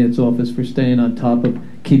and Finance Office for staying on top of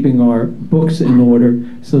keeping our books in order,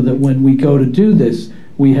 so that when we go to do this,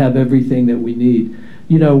 we have everything that we need.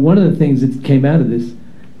 You know, one of the things that came out of this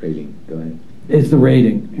Rating, go ahead. Is the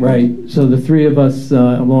rating, right? So the three of us,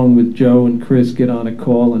 along with Joe and Chris, get on a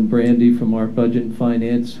call, and Brandy from our Budget and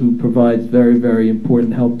Finance, who provides very, very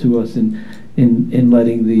important help to us in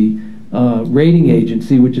letting the rating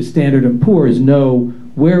agency, which is Standard & Poor's, know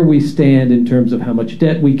where we stand in terms of how much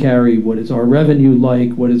debt we carry, what is our revenue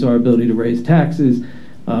like, what is our ability to raise taxes,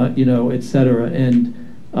 you know, et cetera. And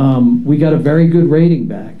we got a very good rating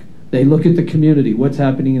back. They look at the community, what's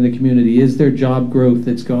happening in the community. Is there job growth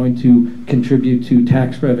that's going to contribute to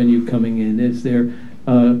tax revenue coming in? Is there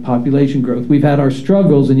population growth? We've had our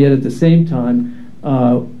struggles, and yet at the same time,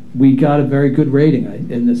 we got a very good rating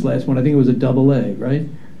in this last one. I think it was a AA, right?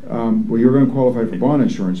 Well, you're going to qualify for bond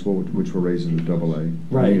insurance, which we're raising to AA.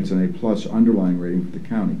 Right. I think it's an A+ underlying rating for the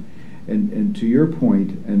county. And to your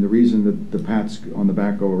point, and the reason that the pats on the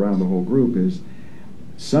back go around the whole group is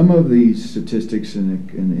some of the statistics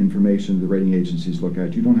and information the rating agencies look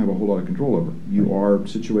at, you don't have a whole lot of control over. You are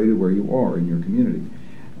situated where you are in your community.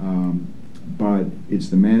 But it's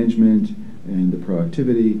the management and the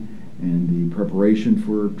proactivity and the preparation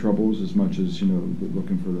for troubles, as much as, you know,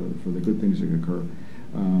 looking for the good things that occur.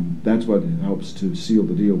 That's what helps to seal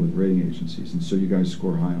the deal with rating agencies, and so you guys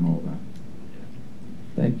score high on all of that.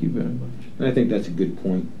 Thank you very much. And I think that's a good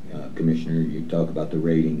point, Commissioner. You talk about the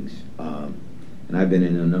ratings, and I've been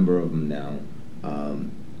in a number of them now.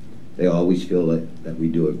 They always feel that we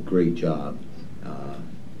do a great job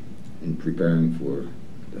in preparing for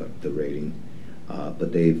the rating,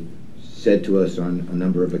 but they've said to us on a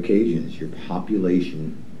number of occasions, your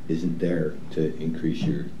population isn't there to increase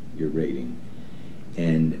your rating.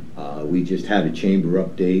 And we just had a chamber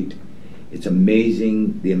update. It's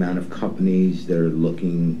amazing the amount of companies that are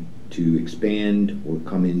looking to expand or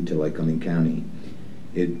come into Lycoming County.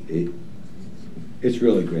 It's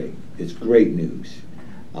really great. It's great news.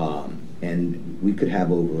 And we could have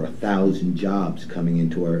over 1,000 jobs coming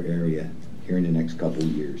into our area here in the next couple of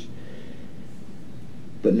years.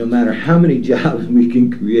 But no matter how many jobs we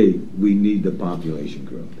can create, we need the population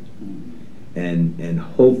growth. And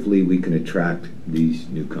hopefully we can attract these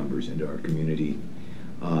newcomers into our community.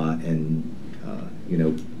 You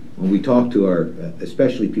know, when we talk to our,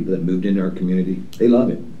 especially people that moved into our community, they love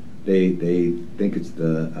it. They think it's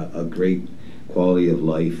a great quality of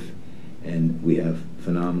life, and we have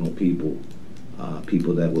phenomenal people,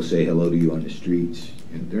 people that will say hello to you on the streets.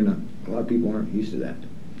 And they're not, a lot of people aren't used to that.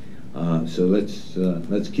 So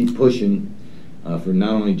let's keep pushing for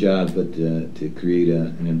not only jobs, but to create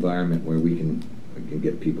an environment where we can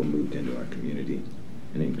get people moved into our community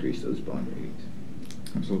and increase those bond ratings.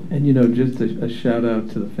 Absolutely. And you know, just a shout out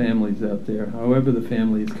to the families out there, however the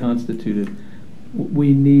family is constituted.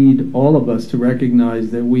 We need all of us to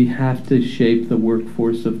recognize that we have to shape the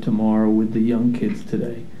workforce of tomorrow with the young kids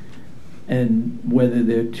today. And whether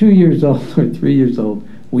they're 2 years old or 3 years old,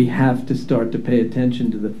 we have to start to pay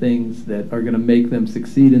attention to the things that are going to make them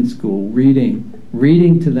succeed in school.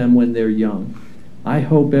 Reading to them when they're young. I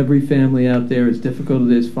hope every family out there, as difficult as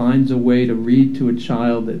it is, finds a way to read to a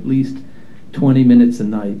child at least 20 minutes a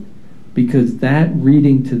night, because that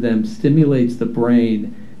reading to them stimulates the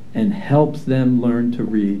brain and helps them learn to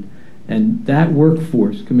read. And that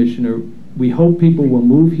workforce, Commissioner, we hope people will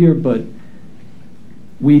move here, but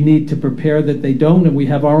we need to prepare that they don't, and we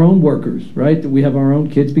have our own workers, right? That we have our own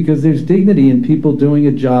kids, because there's dignity in people doing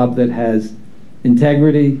a job that has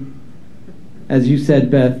integrity, as you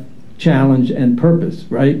said, Beth, challenge and purpose,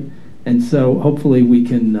 right? And so hopefully we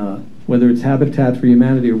can, whether it's Habitat for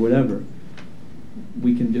Humanity or whatever,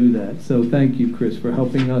 we can do that. So thank you, Chris, for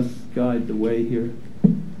helping us guide the way here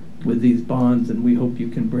with these bonds, and we hope you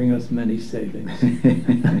can bring us many savings.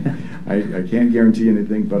 I can't guarantee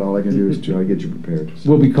anything, but all I can do is try to get you prepared.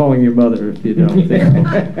 We'll be calling your mother if you don't.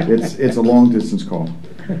 It's a long distance call.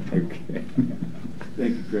 Okay.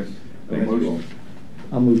 Thank you, Chris. Thank you all.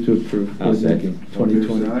 I'll move to approve. I'll second.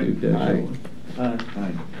 2022. Aye.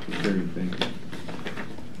 Aye. Carried. Thank you.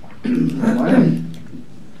 Item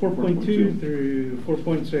 4.2 through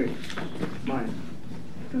 4.6. Maya.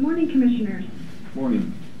 Good morning, Commissioners.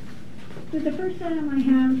 Morning. So the first item I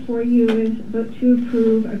have for you is vote to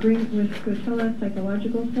approve agreement with Scotella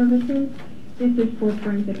Psychological Services. This is for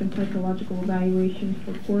forensic and psychological evaluations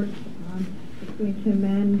for courts. It's going to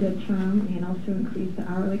amend the term and also increase the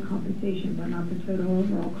hourly compensation, but not the total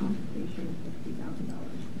overall compensation of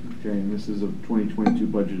 $60,000. Okay, and this is a 2022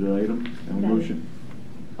 budgeted item. Have a That motion.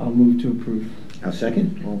 I'll move to approve. I'll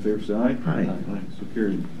second. All in favor, say aye. Aye. Aye. So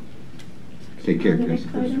carried. Take care, The Chris.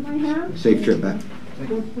 next item I have. Safe trip back.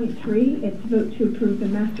 4.3, it's vote to approve the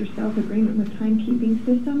master self agreement with timekeeping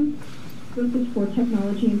system. This is for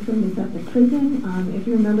technology improvements at the prison. If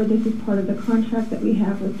you remember, this is part of the contract that we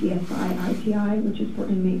have with DSI ITI, which is for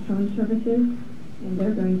inmate phone services. And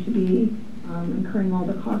they're going to be incurring all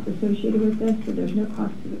the costs associated with this, so there's no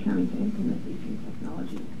cost to the county to implement these new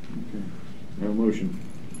technologies. Okay. Have a motion.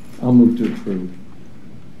 I'll move to approve.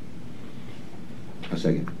 I'll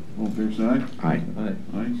second. All in favor, say aye. Aye. Aye.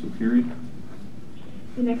 Aye. So carried.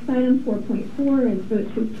 The next item, 4.4, is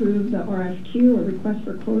vote to approve the RFQ, or request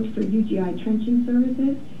for quotes for UGI trenching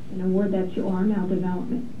services, and award that to RML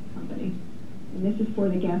Development Company. And this is for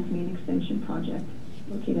the gas main extension project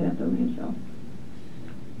located at the landfill.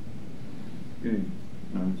 Okay.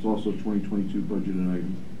 It's also a 2022 budgeted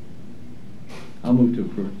item. I'll move to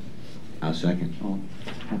approve. I'll second. All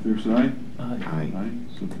in favor, say aye. Aye. Aye.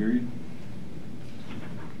 So carried.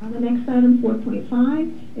 On the next item,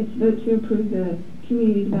 4.5, it's vote to approve the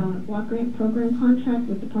Community Development Block Grant Program contract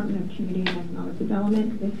with Department of Community and Economic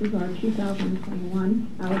Development. This is our 2021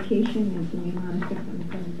 allocation, and it's in the amount of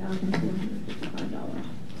 $607,455.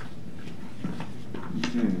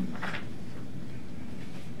 Okay.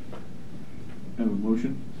 Have a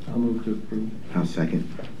motion? I'll move to approve. I'll second.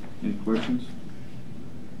 Any questions?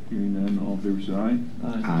 Hearing none, all in favor, say aye.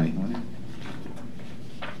 Aye. Aye.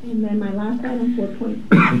 And then my last item,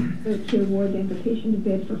 4.6, vote to award the invitation to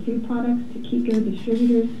bid for food products to Kiko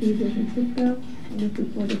Distributors, Caesars, and Cisco, and this is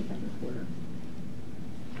for the second quarter.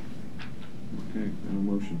 Okay, have a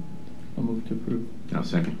motion. I'll move to approve. I'll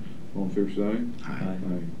second. All in favor, say aye. Aye.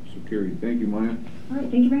 Aye. So carried. Thank you, Maya. All right,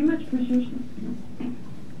 thank you very much, Commissioners.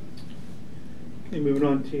 Okay, moving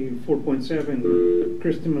on to 4.7.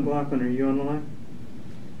 Kristen McLaughlin, are you on the line?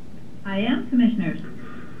 I am, Commissioners.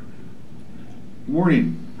 Good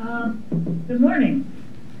morning. Good morning.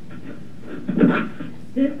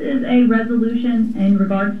 This is a resolution in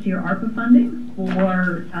regards to your ARPA funding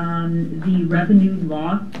for the revenue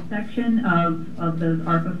loss section of those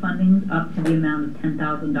ARPA fundings up to the amount of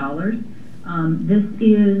 $10,000. This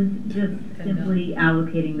is just simply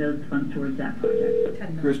allocating those funds towards that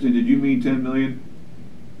project. Kristen, did you mean 10 million?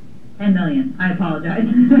 10 million. I apologize.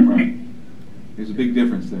 There's a big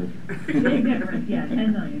difference there. Big difference, yeah,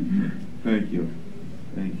 10 million. Thank you.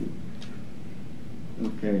 Thank you.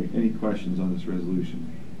 Okay, any questions on this resolution?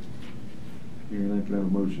 Here, I can have a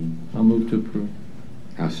motion. I'll move to approve.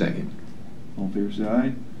 I'll second. All in favor, say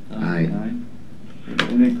aye. Aye. Aye.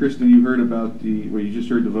 And then, Kristen, you heard about you just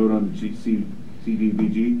heard the vote on the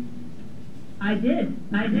CDBG? I did.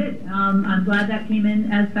 I'm glad that came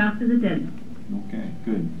in as fast as it did. Okay,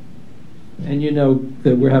 good. And you know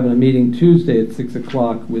that we're having a meeting Tuesday at 6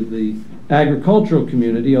 o'clock with the agricultural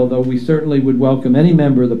community, although we certainly would welcome any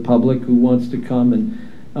member of the public who wants to come. And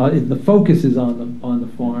the focus is on the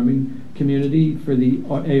farming community for the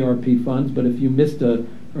ARP funds. But if you missed a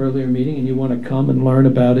earlier meeting and you want to come and learn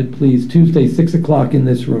about it, please, Tuesday, 6 o'clock in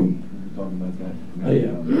this room. We're talking about that. Oh,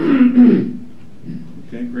 yeah.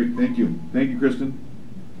 Okay, great. Thank you. Thank you, Kristen.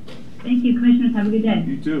 Thank you, Commissioners. Have a good day.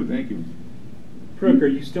 You too. Thank you. Brooke, are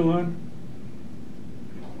you still on?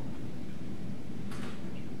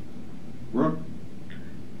 Brooke?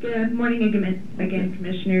 Good morning again,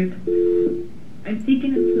 Commissioners. I'm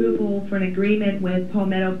seeking approval for an agreement with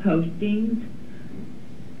Palmetto Postings.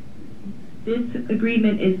 This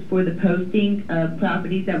agreement is for the posting of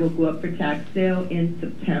properties that will go up for tax sale in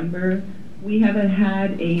September. We haven't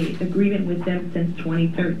had a agreement with them since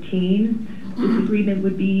 2013. This agreement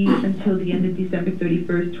would be until the end of December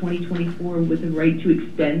 31st, 2024, with the right to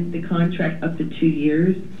extend the contract up to 2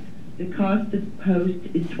 years. The cost of post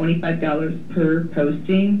is $25 per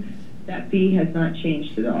posting. That fee has not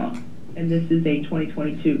changed at all. And this is a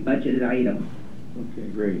 2022 budgeted item. Okay,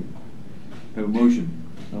 great. Have a motion.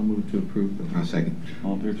 I'll move to approve. I'll second.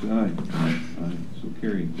 All in favor, say aye. Aye. Aye. So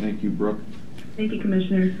carried. Thank you, Brooke. Thank you,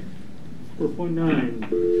 Commissioners.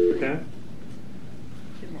 4.9, Pat?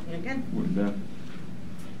 Good morning again. Morning, Beth.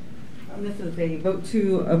 This is a vote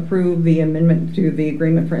to approve the amendment to the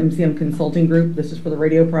agreement for MCM Consulting Group. This is for the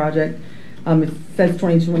radio project. It says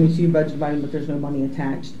 2022 budget item, but there's no money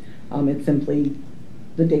attached. It's simply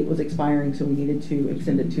the date was expiring, so we needed to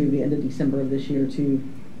extend it to the end of December of this year to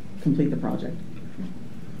complete the project.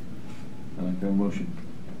 I'd like to have a motion.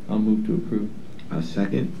 I'll move to approve. I'll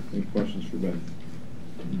second. Any questions for Beth?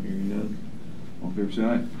 Hearing none. All in favor, say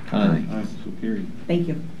aye. Aye. Aye. So carried. Thank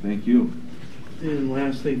you. Thank you. And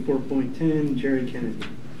lastly, 4.10, Jerry Kennedy.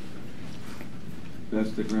 Beth,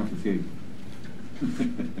 stick around for cake.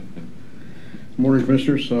 Morning,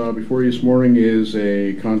 Commissioners. Before you this morning is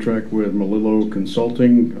a contract with Melillo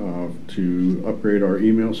Consulting to upgrade our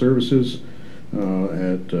email services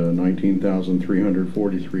at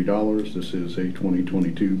 $19,343. This is a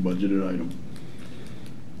 2022 budgeted item.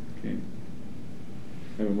 Okay.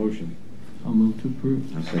 Have a motion. I'll move to approve.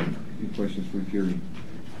 I'll second. Any questions for Jerry?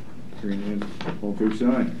 Hearing none. All in favor, say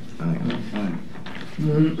aye. Aye. Aye.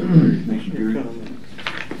 Thank you, Jerry.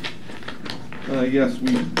 Yes,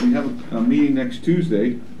 we have a meeting next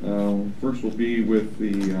Tuesday. First will be with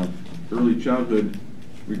the early childhood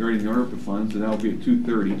regarding the ARPA funds, and that will be at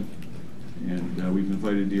 2:30. And we've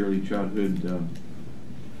invited the early childhood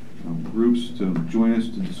groups to join us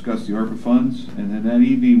to discuss the ARPA funds. And then that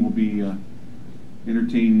evening we'll be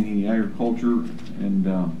entertaining the agriculture and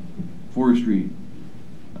forestry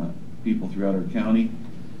people throughout our county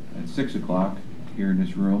at 6 o'clock here in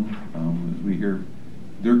this room as we hear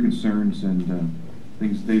their concerns and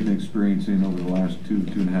things they've been experiencing over the last two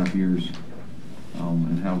and a half years,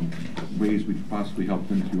 and how ways we could possibly help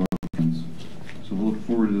them through our plans. So we'll look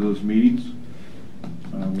forward to those meetings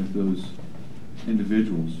with those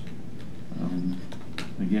individuals.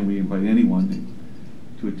 Again, we invite anyone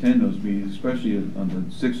to attend those meetings, especially on the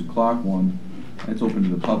 6 o'clock one. That's open to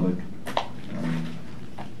the public.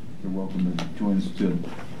 You're welcome to join us too.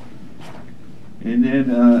 And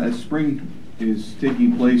then as spring is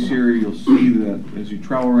taking place here, you'll see that as you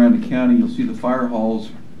travel around the county, you'll see the fire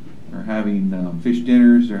halls are having fish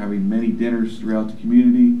dinners. They're having many dinners throughout the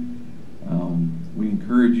community. We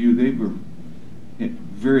encourage you. They were hit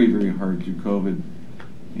very, very hard through COVID,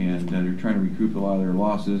 and they're trying to recoup a lot of their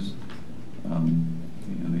losses.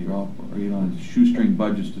 They all are on shoestring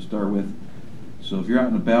budgets to start with. So if you're out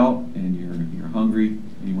and about and you're hungry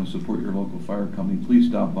and you want to support your local fire company, please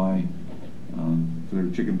stop by for their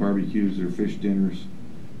chicken barbecues, their fish dinners,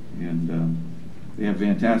 and they have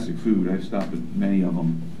fantastic food. I've stopped at many of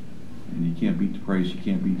them, and you can't beat the price, you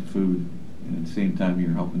can't beat the food, and at the same time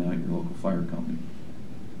you're helping out your local fire company.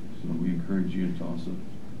 So we encourage you to also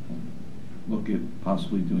look at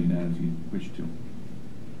possibly doing that if you wish to.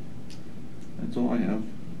 That's all I have.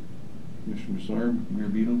 Commissioner Massar, Mayor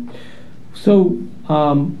Beadle. So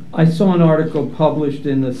I saw an article published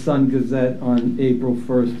in the Sun Gazette on April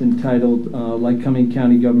 1st entitled Lycoming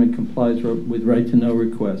County Government Complies with Right to Know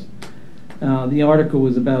Request. The article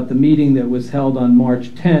was about the meeting that was held on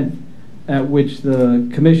March 10th at which the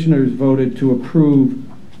commissioners voted to approve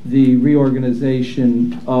the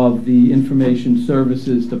reorganization of the Information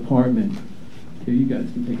Services Department. Here, you guys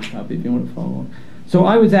can take a copy if you want to follow along. So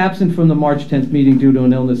I was absent from the March 10th meeting due to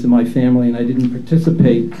an illness in my family, and I didn't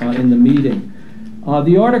participate in the meeting.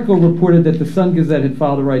 The article reported that the Sun Gazette had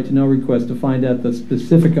filed a right to know request to find out the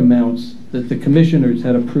specific amounts that the commissioners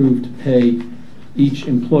had approved to pay each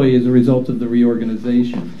employee as a result of the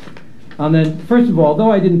reorganization. And then, first of all,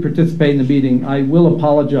 although I didn't participate in the meeting, I will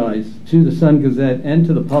apologize to the Sun Gazette and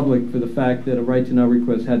to the public for the fact that a right to know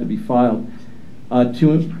request had to be filed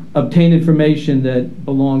to obtain information that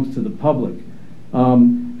belongs to the public.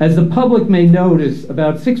 As the public may notice,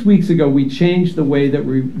 about 6 weeks ago we changed the way that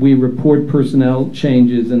we report personnel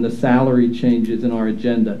changes and the salary changes in our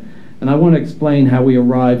agenda. And I want to explain how we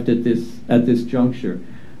arrived at this juncture.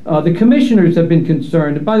 The commissioners have been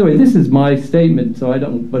concerned, and by the way, this is my statement, so I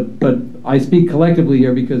don't, but I speak collectively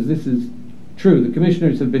here because this is true. The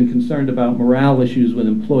commissioners have been concerned about morale issues with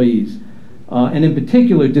employees, and in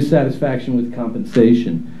particular dissatisfaction with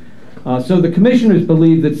compensation. So the commissioners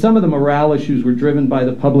believe that some of the morale issues were driven by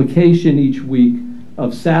the publication each week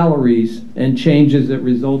of salaries and changes that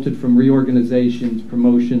resulted from reorganizations,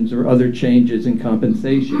 promotions, or other changes in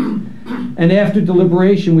compensation. And after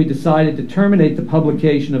deliberation, we decided to terminate the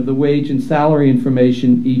publication of the wage and salary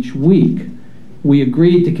information each week. We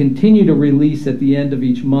agreed to continue to release at the end of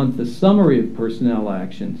each month a summary of personnel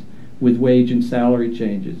actions with wage and salary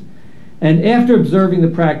changes. And after observing the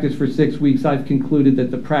practice for 6 weeks, I've concluded that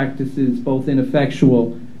the practice is both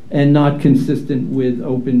ineffectual and not consistent with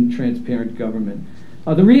open, transparent government.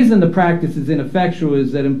 The reason the practice is ineffectual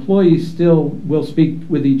is that employees still will speak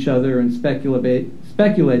with each other and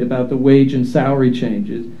speculate about the wage and salary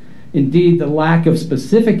changes. Indeed, the lack of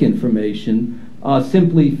specific information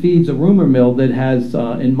simply feeds a rumor mill that has,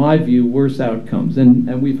 in my view, worse outcomes.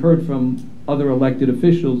 And we've heard from other elected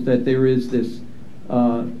officials that there is this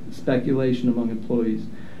speculation among employees.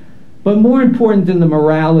 But more important than the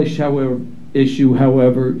morale issue,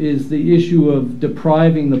 however, is the issue of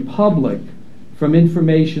depriving the public from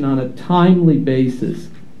information on a timely basis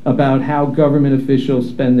about how government officials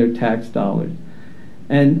spend their tax dollars.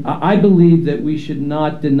 And I believe that we should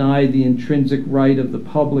not deny the intrinsic right of the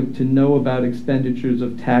public to know about expenditures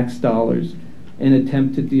of tax dollars in an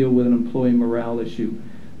attempt to deal with an employee morale issue.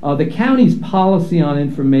 The county's policy on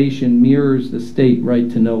information mirrors the state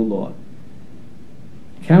right-to-know law.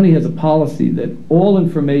 The county has a policy that all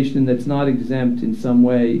information that's not exempt in some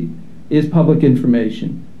way is public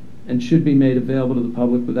information and should be made available to the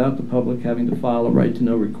public without the public having to file a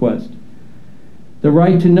right-to-know request. The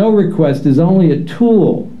right-to-know request is only a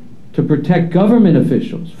tool to protect government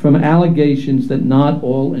officials from allegations that not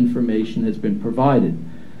all information has been provided.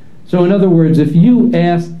 So in other words, if you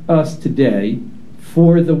asked us today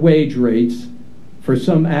for the wage rates for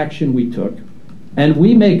some action we took, and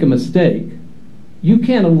we make a mistake, you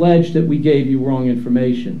can't allege that we gave you wrong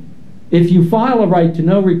information. If you file a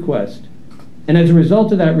right-to-know request, and as a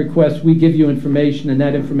result of that request, we give you information and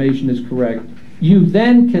that information is correct, you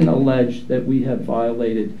then can allege that we have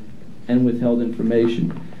violated and withheld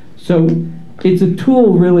information. So it's a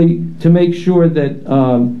tool really to make sure that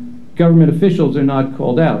government officials are not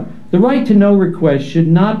called out. The right-to-know request should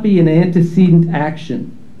not be an antecedent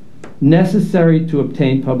action necessary to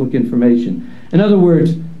obtain public information. In other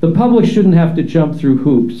words, the public shouldn't have to jump through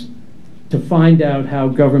hoops to find out how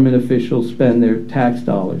government officials spend their tax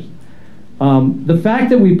dollars. The fact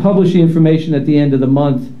that we publish the information at the end of the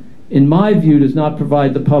month, in my view, does not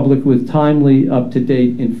provide the public with timely,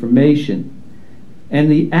 up-to-date information. And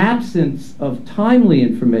the absence of timely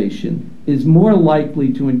information is more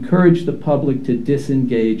likely to encourage the public to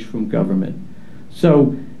disengage from government.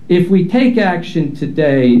 So if we take action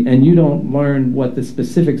today and you don't learn what the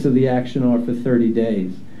specifics of the action are for 30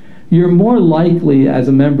 days, you're more likely as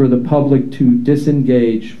a member of the public to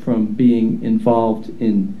disengage from being involved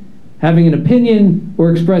in having an opinion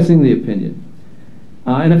or expressing the opinion.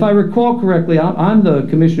 And if I recall correctly, I'm the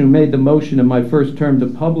commissioner who made the motion in my first term to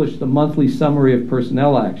publish the monthly summary of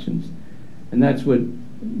personnel actions. And that's what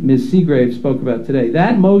Ms. Seagrave spoke about today.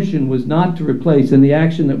 That motion was not to replace, and the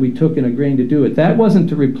action that we took in agreeing to do it, that wasn't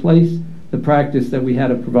to replace the practice that we had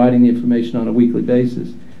of providing the information on a weekly basis.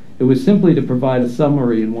 It was simply to provide a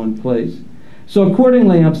summary in one place. So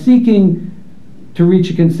accordingly, I'm seeking to reach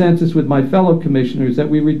a consensus with my fellow commissioners that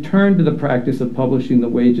we return to the practice of publishing the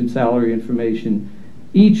wage and salary information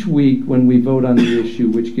each week when we vote on the issue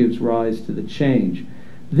which gives rise to the change.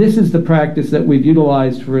 This is the practice that we've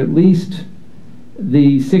utilized for at least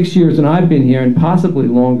the 6 years that I've been here, and possibly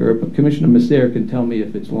longer, but Commissioner Massere can tell me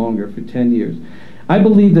if it's longer, for 10 years. I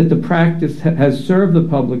believe that the practice has served the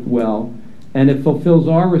public well, and it fulfills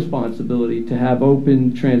our responsibility to have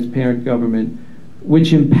open, transparent government,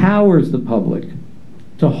 which empowers the public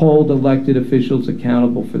to hold elected officials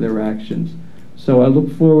accountable for their actions. So I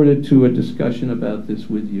look forward to a discussion about this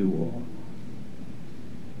with you all.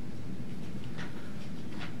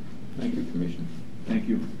 Thank you, Commissioner. Thank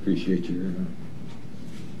you. Appreciate your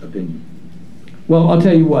opinion. Well, I'll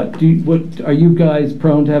tell you what. Are you guys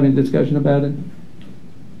prone to having a discussion about it?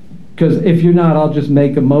 Because if you're not, I'll just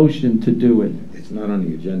make a motion to do it. It's not on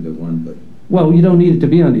the agenda, but... Well, you don't need it to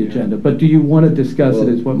be on the agenda, but do you want to discuss it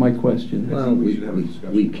is what my question is. Well, we should have a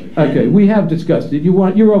discussion. Okay, we have discussed it.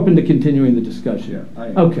 You're open to continuing the discussion? Yeah, I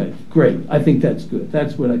am. Okay, great. I think that's good.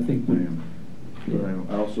 That's what I think we am.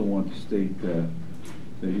 But I also want to state that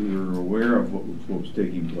you were aware of what was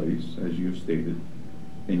taking place, as you have stated,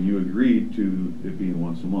 and you agreed to it being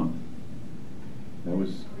once a month. That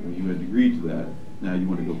was when you had agreed to that. Now you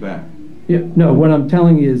want to go back. Yeah, no, what I'm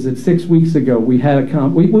telling you is that 6 weeks ago we had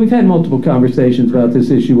we've had multiple conversations about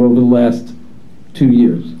this issue over the last 2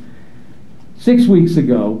 years. 6 weeks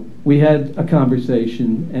ago we had a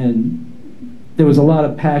conversation, and there was a lot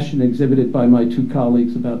of passion exhibited by my two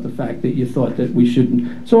colleagues about the fact that you thought that we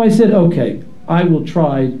shouldn't. So I said, okay, I will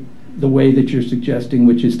try the way that you're suggesting,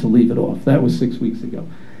 which is to leave it off. That was 6 weeks ago.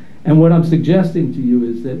 And what I'm suggesting to you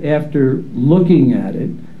is that after looking at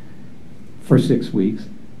it for 6 weeks,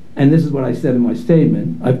 and this is what I said in my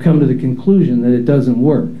statement, I've come to the conclusion that it doesn't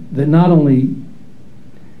work. That not only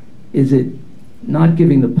is it not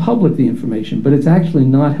giving the public the information, but it's actually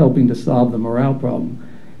not helping to solve the morale problem.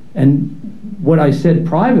 And what I said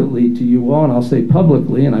privately to you all, and I'll say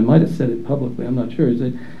publicly, and I might have said it publicly, I'm not sure, is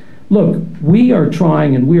that, look, we are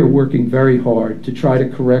trying and we are working very hard to try to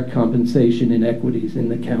correct compensation inequities in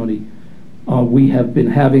the county. We have been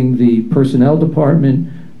having the personnel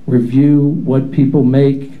department review what people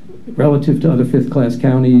make relative to other 5th class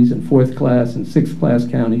counties and 4th class and 6th class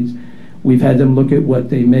counties. We've had them look at what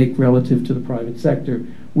they make relative to the private sector.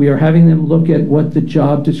 We are having them look at what the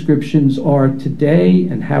job descriptions are today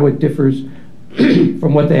and how it differs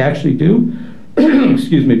from what they actually do.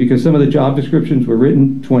 Excuse me, because some of the job descriptions were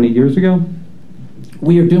written 20 years ago.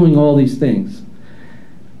 We are doing all these things.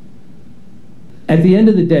 At the end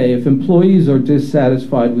of the day, if employees are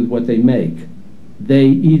dissatisfied with what they make,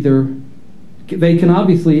 they can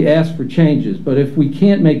obviously ask for changes, but if we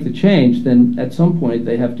can't make the change, then at some point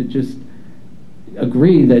they have to just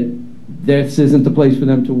agree that this isn't the place for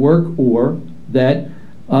them to work, or that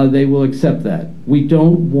they will accept that. We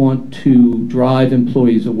don't want to drive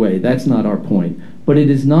employees away. That's not our point. But it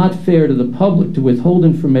is not fair to the public to withhold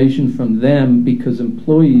information from them because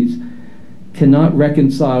employees cannot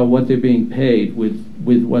reconcile what they're being paid with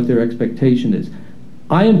what their expectation is.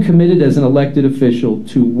 I am committed as an elected official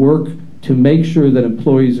to work to make sure that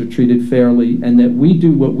employees are treated fairly and that we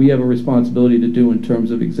do what we have a responsibility to do in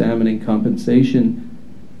terms of examining compensation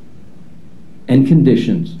and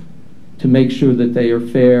conditions to make sure that they are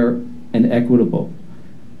fair and equitable.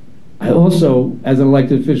 I also, as an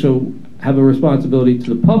elected official, have a responsibility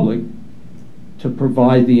to the public to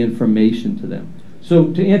provide the information to them.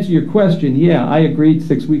 So to answer your question, yeah, I agreed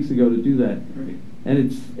 6 weeks ago to do that. Right.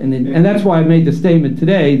 And that's why I made the statement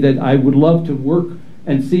today that I would love to work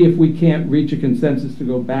and see if we can't reach a consensus to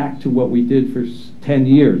go back to what we did for 10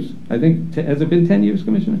 years. I think, has it been 10 years,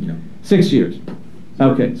 Commissioner? Yeah. 6 years.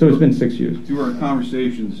 Okay, so it's been 6 years. Through our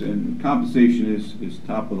conversations, and compensation is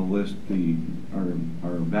top of the list.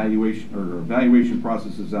 Our evaluation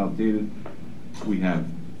process is outdated. We have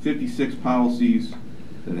 56 policies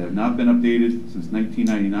that have not been updated since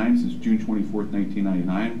 1999, since June 24th,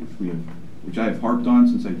 1999, which I have harped on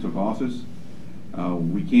since I took office.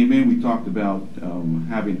 We came in, we talked about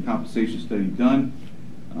having a compensation study done.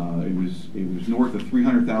 It was north of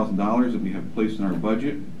 $300,000 that we have placed in our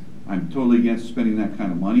budget. I'm totally against spending that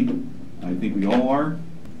kind of money. I think we all are.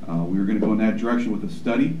 We were going to go in that direction with a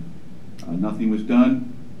study. Nothing was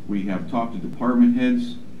done. We have talked to department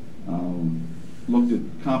heads, looked at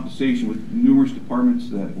compensation with numerous departments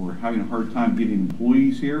that were having a hard time getting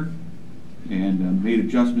employees here, and made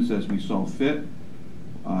adjustments as we saw fit.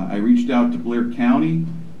 I reached out to Blair County,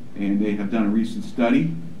 and they have done a recent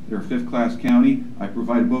study. They're a 5th class county. I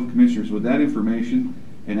provided both commissioners with that information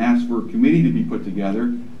and asked for a committee to be put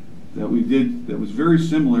together that we did that was very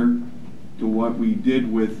similar to what we did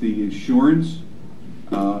with the insurance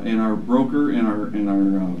and our broker and our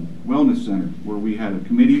wellness center, where we had a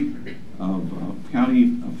committee of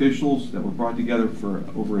county officials that were brought together for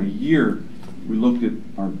over a year. We looked at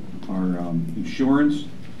our insurance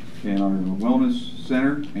and our wellness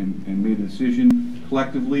center and made a decision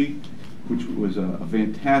collectively, which was a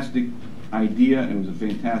fantastic idea and it was a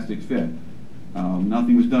fantastic fit.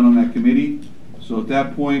 Nothing was done on that committee, so at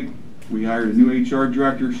that point we hired a new HR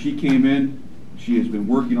director. She came in. She has been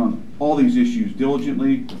working on all these issues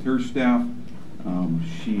diligently with her staff.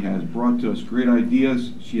 She has brought to us great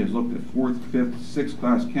ideas. She has looked at 4th, 5th, 6th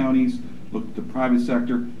class counties, looked at the private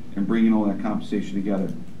sector, and bringing all that compensation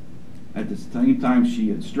together. At the same time, she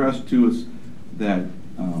had stressed to us that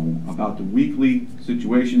about the weekly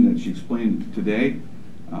situation that she explained today.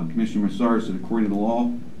 Commissioner Massar said according to the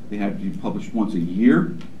law, they have to be published once a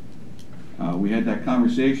year. We had that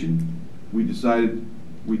conversation. We decided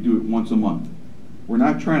we'd do it once a month. We're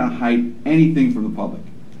not trying to hide anything from the public.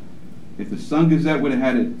 If the Sun Gazette would have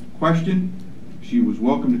had a question, she was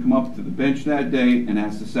welcome to come up to the bench that day and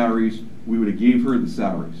ask the salaries. We would have gave her the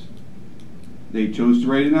salaries. They chose to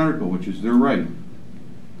write an article, which is their right.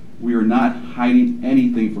 We are not hiding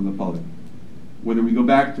anything from the public. Whether we go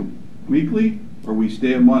back to weekly or we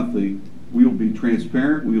stay at monthly, we will be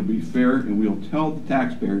transparent, we will be fair, and we will tell the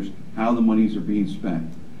taxpayers how the monies are being spent.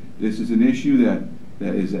 This is an issue that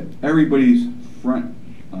is at everybody's front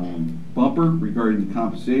bumper regarding the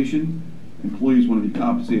compensation. employees want to be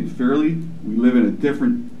compensated fairly. We live in a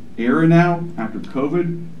different era now after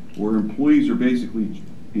COVID, where employees are basically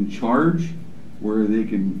in charge, where they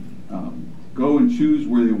can go and choose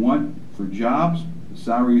where they want for jobs. The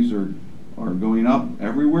salaries are going up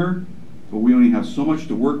everywhere, but we only have so much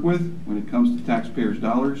to work with when it comes to taxpayers'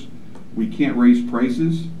 dollars. We can't raise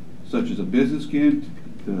prices, such as a business can,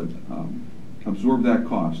 to absorb that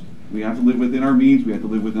cost. We have to live within our means. We have to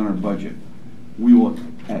live within our budget. We will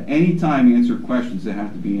at any time answer questions that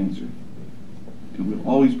have to be answered, and we'll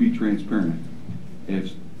always be transparent.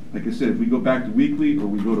 If, like I said, if we go back to weekly or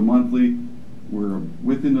we go to monthly, we're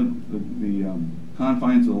within the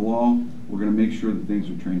confines of the law. We're going to make sure that things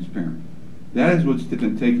are transparent. That is what's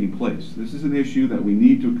been taking place. This is an issue that we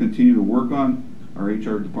need to continue to work on. Our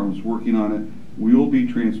HR department's working on it. We will be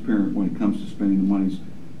transparent when it comes to spending the monies,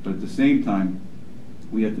 but at the same time,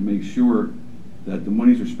 we have to make sure that the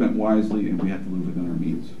monies are spent wisely, and we have to live within our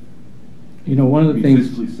means. You know, one of the things,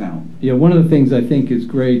 fiscally sound. Yeah, one of the things I think is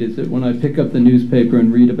great is that when I pick up the newspaper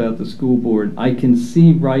and read about the school board, I can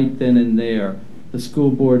see right then and there the school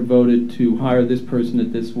board voted to hire this person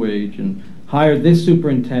at this wage and hire this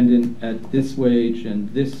superintendent at this wage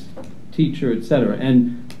and this teacher, etc.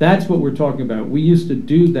 And that's what we're talking about. We used to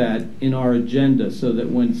do that in our agenda so that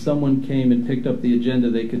when someone came and picked up the agenda,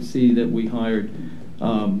 they could see that we hired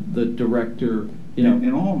the director. You know,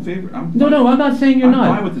 and all in favor. No, I'm not saying you're not.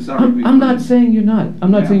 I'm fine with this. I'm not saying you're not.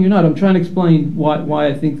 I'm not saying you're not. I'm trying to explain why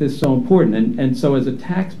I think this is so important. And so as a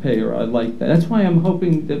taxpayer, I like that. That's why I'm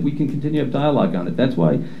hoping that we can continue to have dialogue on it. That's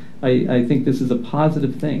why I think this is a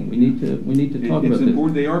positive thing. We need to talk about this. It's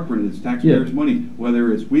important they are printed. It's taxpayers' money.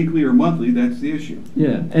 Whether it's weekly or monthly, that's the issue.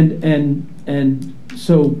 Yeah, and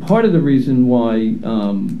so part of the reason why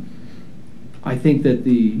I think that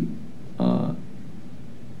the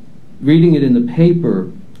reading it in the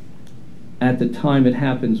paper at the time it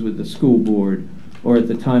happens with the school board, or at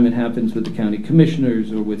the time it happens with the county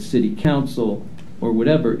commissioners, or with city council, or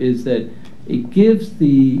whatever, is that it gives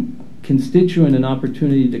the constituent an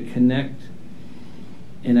opportunity to connect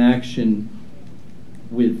an action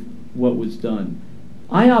with what was done.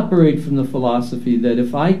 I operate from the philosophy that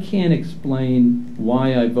if I can't explain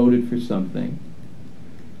why I voted for something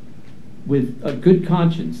with a good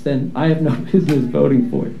conscience, then I have no business voting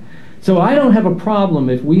for it. So I don't have a problem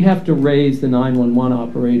if we have to raise the 911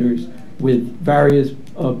 operators with various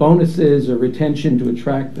bonuses or retention to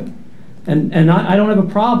attract them. And I don't have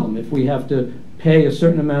a problem if we have to pay a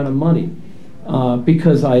certain amount of money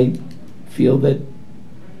because I feel that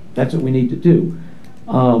that's what we need to do.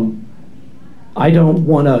 I don't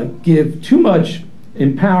want to give too much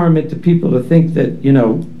empowerment to people to think that, you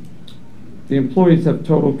know, the employees have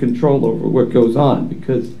total control over what goes on,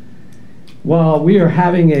 because while we are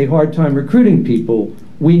having a hard time recruiting people,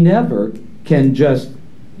 we never can just,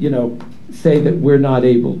 you know, say that we're not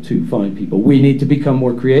able to find people. We need to become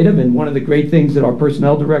more creative, and one of the great things that our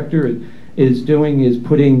personnel director is doing is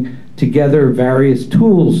putting together various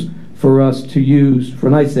tools for us to use,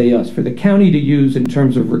 when I say us, for the county to use in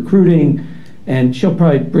terms of recruiting, and she'll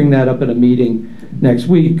probably bring that up at a meeting next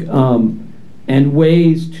week, and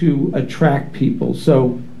ways to attract people.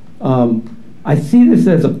 So I see this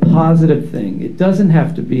as a positive thing. It doesn't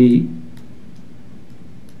have to be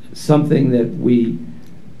something that we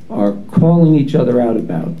are calling each other out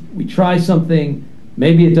about. We try something,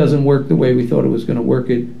 maybe it doesn't work the way we thought it was going to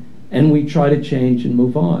work it, and we try to change and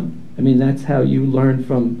move on. I mean, that's how you learn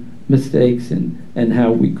from mistakes and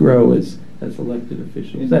how we grow as elected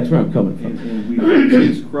officials. That's where I'm coming from. And we see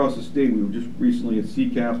this across the state. We were just recently at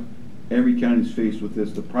CCAP. Every county's faced with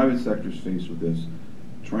this. The private sector's faced with this.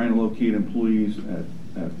 Trying to locate employees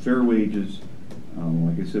at fair wages.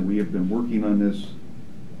 Like I said, we have been working on this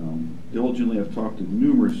diligently. I've talked to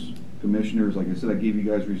numerous commissioners. Like I said, I gave you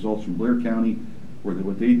guys results from Blair County, where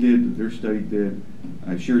what they did, what their study did.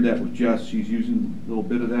 I shared that with Jess. She's using a little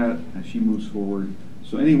bit of that as she moves forward.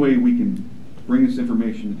 So any way we can bring this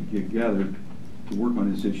information together to work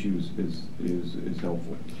on this issue is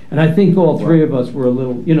helpful. And I think all three of us were a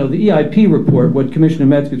little, you know, the EIP report, what Commissioner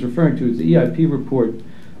Metzger is referring to is the EIP report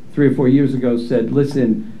 3 or 4 years ago said,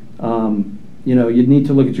 listen, you know, you need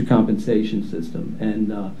to look at your compensation system.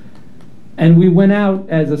 And we went out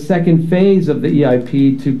as a second phase of the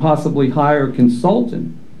EIP to possibly hire a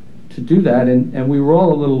consultant to do that, and we were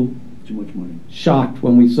all a little too much money shocked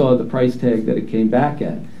when we saw the price tag that it came back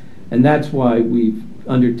at. And that's why we've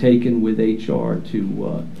undertaken with HR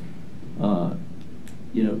to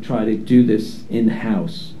you know, try to do this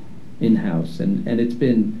in-house, and it's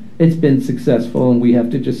been successful, and we have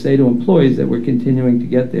to just say to employees that we're continuing to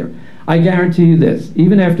get there. I guarantee you this,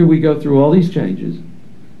 even after we go through all these changes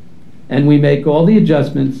and we make all the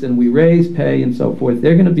adjustments and we raise pay and so forth,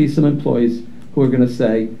 there are going to be some employees who are going to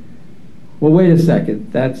say, well, wait a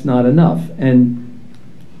second, that's not enough. And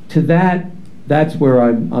to that's where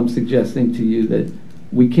I'm suggesting to you that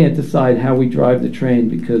we can't decide how we drive the train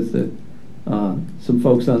because some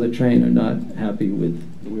folks on the train are not happy with.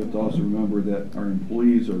 We have to also remember that our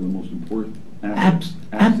employees are the most important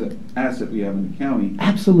asset we have in the county.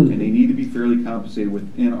 Absolutely. And they need to be fairly compensated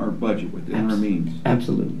within our budget, within our means.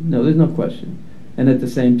 Absolutely. No, there's no question. And at the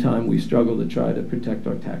same time, we struggle to try to protect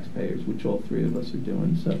our taxpayers, which all three of us are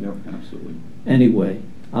doing. So, yep, absolutely. Anyway,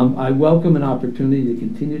 I welcome an opportunity to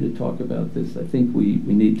continue to talk about this. I think we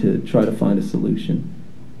need to try to find a solution.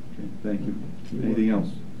 Okay, thank you. Anything else?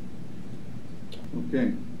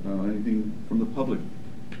 Okay. Anything from the public?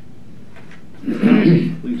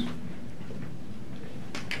 Please.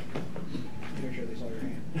 Make sure they saw your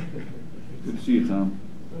hand. Good to see you, Tom.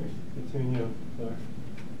 Good seeing you.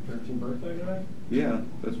 13th birthday today? Yeah,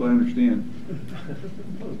 that's what I understand.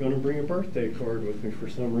 I was going to bring a birthday card with me for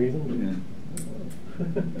some reason. Yeah.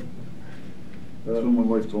 That's what my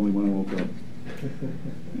wife told me when I woke up.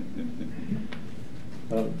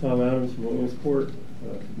 Tom Adams from Williamsport.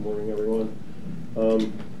 Good morning, everyone.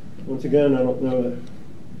 Once again, I don't know that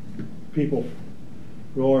people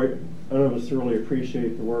really, I don't necessarily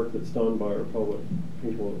appreciate the work that's done by our public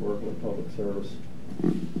people that work in public service.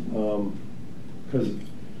 Because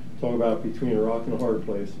talk about between a rock and a hard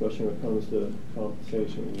place, especially when it comes to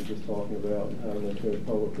compensation. We were just talking about and having that to the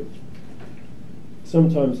public. But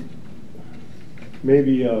sometimes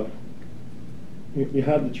maybe you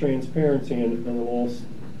have the transparency and the law,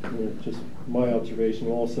 just my observation,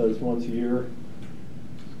 the law says once a year,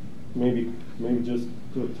 maybe just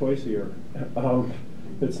do it twice a year.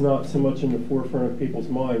 It's not so much in the forefront of people's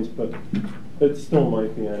minds, but it still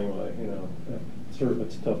might be anyway.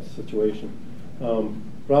 It's a tough situation.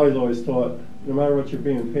 But I was always taught, no matter what you're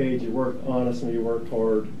being paid, you work honestly, you work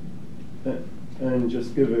hard, and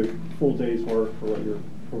just give a full day's work for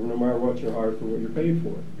no matter what you're hired for, what you're paid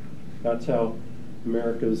for. That's how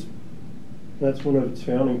that's one of its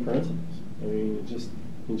founding principles. I mean,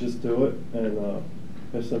 you just do it, and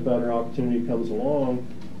if a better opportunity comes along,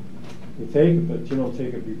 you take it, but you don't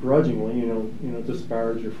take it begrudgingly. You don't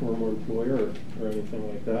disparage your former employer or anything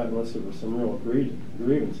like that, unless there were some real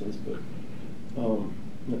grievances. But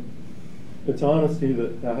it's honesty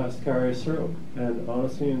that has to carry us through, and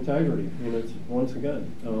honesty and integrity. It's once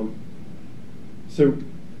again.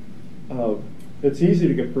 It's easy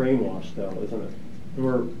to get brainwashed, though, isn't it?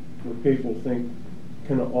 Where people think,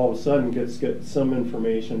 kind of all of a sudden get some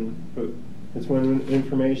information, but it's when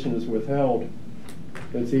information is withheld,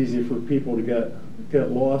 it's easy for people to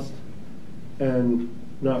get lost and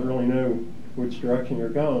not really know which direction you're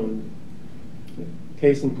going.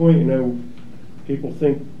 Case in point, people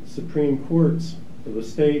think Supreme Courts of the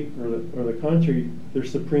state or the country, they're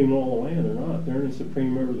supreme law of the land. They're not. They're only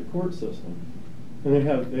supreme member of the court system. And they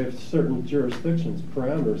have certain jurisdictions,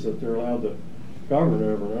 parameters that they're allowed to govern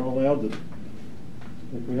over. They're not allowed to,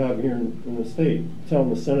 like we have here in the state, telling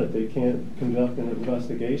the Senate they can't conduct an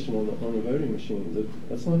investigation on the voting machines.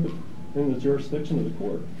 That's not in the jurisdiction of the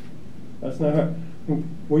court. That's not how,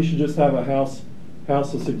 we should just have a house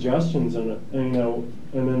of suggestions and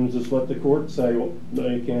then just let the court say, well, no,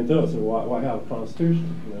 you can't do it. So why have a constitution?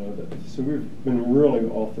 So we've been really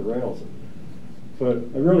off the rails. But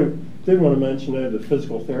I really did want to mention the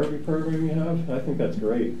physical therapy program you have. I think that's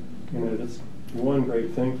great. That's one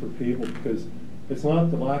great thing for people, because it's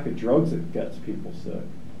not the lack of drugs that gets people sick.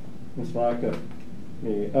 It's lack of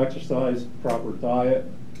exercise, proper diet,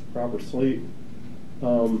 proper sleep.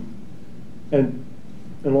 And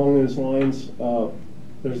along those lines,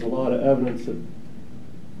 there's a lot of evidence that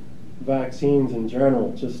vaccines in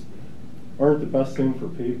general just aren't the best thing for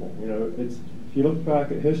people. If you look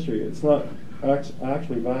back at history, it's not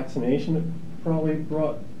actually vaccination that probably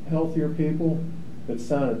brought healthier people. It's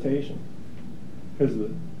sanitation, because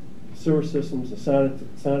the sewer systems, the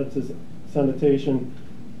sanitation,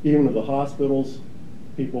 even of the hospitals,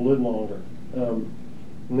 people live longer. And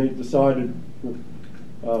they decided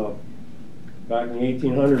back in the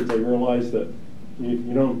 1800s, they realized that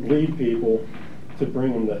you don't bleed people to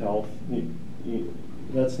bring them to health.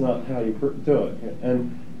 That's not how you do it.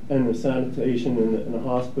 And the sanitation in the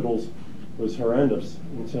hospitals was horrendous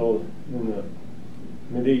until in the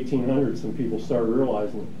mid-1800s, and people started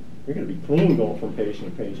realizing you're going to be clean going from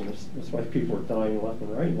patient to patient. That's why people are dying left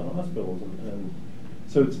and right in the hospitals. And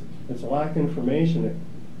so it's a lack of information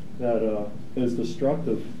that is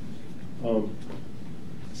destructive.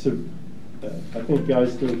 So I think you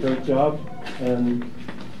guys do a great job, and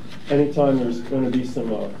anytime there's going to be some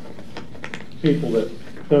people that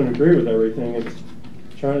don't agree with everything, it's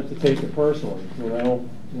trying not to take it personally, you know?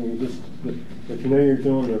 You just, if you know you're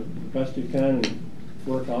doing the best you can and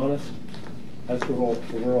work honest, that's what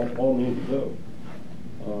we all need to do.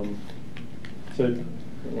 So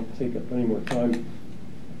I won't take up any more time.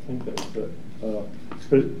 I think that's it.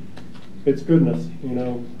 But it's goodness, you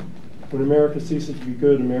know. When America ceases to be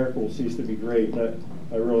good, America will cease to be great. And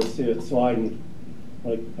I really see it sliding.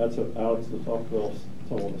 Like that's what Alex de Tocqueville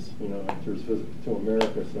told us, you know, after his visit to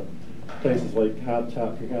America. So places like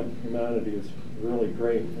Habitat for Humanity is really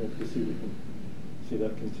great. And to see we can see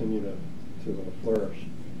that continue to flourish.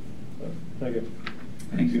 Thank you.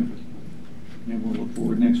 Thank you. And we'll look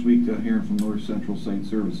forward next week to hearing from North Central Site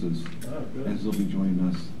Services, as they'll be joining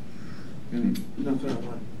us.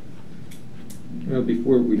 Well,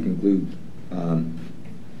 before we conclude,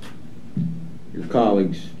 your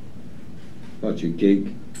colleagues bought you a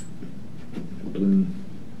cake, a balloon,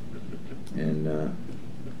 and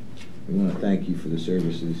we want to thank you for the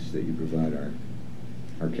services that you provide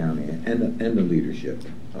our county and the leadership.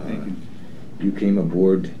 Thank you. You came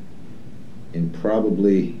aboard in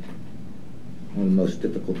probably one of the most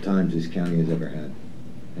difficult times this county has ever had,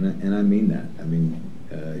 and I mean that. I mean,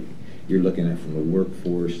 you're looking at from the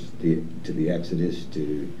workforce to the exodus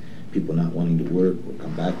to people not wanting to work or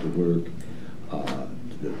come back to work,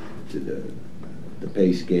 to the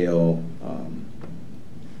pay scale.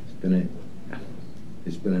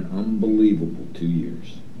 It's been an unbelievable 2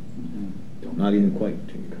 years. Mm-hmm. Not even quite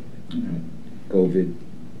 2 years. Mm-hmm. COVID,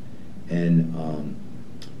 and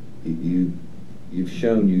you've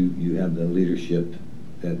shown you have the leadership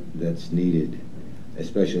that's needed,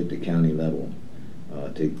 especially at the county level,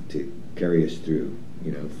 to carry us through.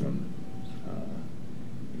 You know, from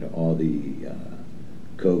all the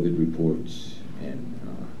COVID reports and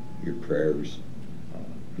your prayers.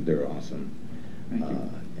 They're awesome. Thank you.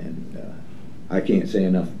 And I can't say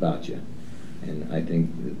enough about you. And I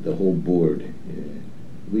think the whole board,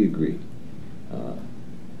 we agree.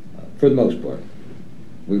 For the most part,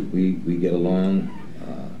 we get along.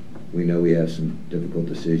 We know we have some difficult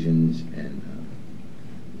decisions, and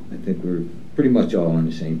I think we're pretty much all on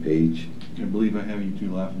the same page. I believe I have you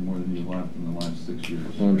two laughing more than you laughed in the last 6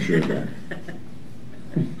 years. Well, I'm sure of that.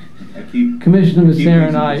 Commissioner Messere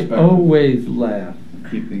and I always laugh.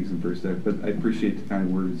 Keep things in perspective, but I appreciate the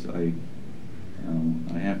kind words. I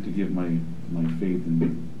have to give my faith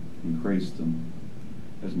in Christ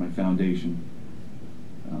as my foundation.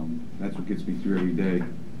 That's what gets me through every day.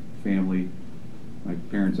 Family, my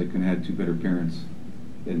parents. I couldn't have had two better parents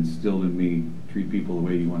that instilled in me: treat people the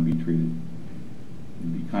way you want to be treated,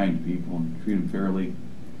 and be kind to people, and treat them fairly.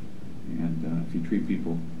 And if you treat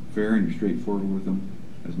people fair and you're straightforward with them,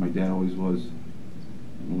 as my dad always was,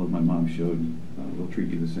 and the love my mom showed, they'll treat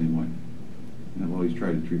you the same way. And I've always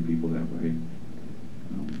tried to treat people that way.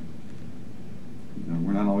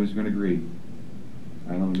 We're not always going to agree.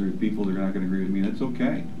 I don't agree with people, they're not going to agree with me. That's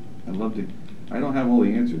okay. I don't have all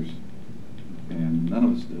the answers, and none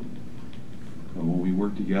of us do. But when we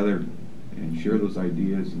work together and share those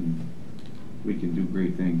ideas, and we can do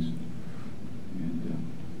great things. And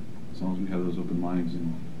as long as we have those open minds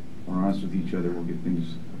and are honest with each other, we'll get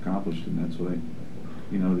things accomplished. And that's what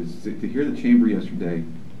to hear the chamber yesterday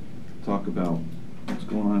talk about what's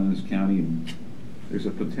going on in this county, and there's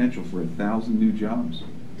a potential for 1,000 new jobs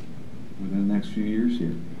within the next few years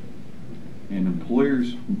here. And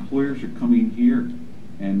employers are coming here,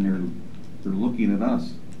 and they're looking at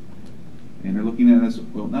us, and they're looking at us,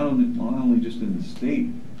 well, not only just in the state,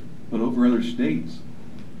 but over other states.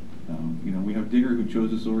 We have Digger who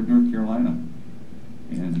chose us over North Carolina,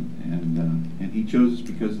 and he chose us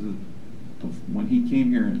because of when he came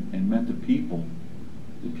here and met the people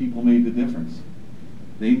made the difference.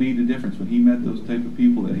 They made the difference when he met those type of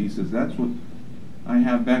people that he says, that's what I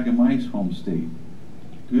have back in my home state.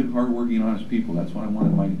 Good, hardworking, honest people. That's what I want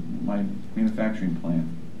in my manufacturing plant.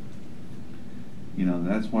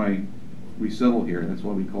 That's why we settle here. That's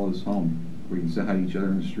why we call this home, where you can say hi to each other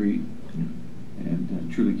in the street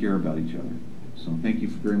and truly care about each other. So thank you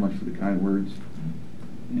very much for the kind words.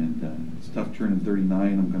 And it's tough turning 39.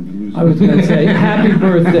 I'm going to be losing. I was going to say, happy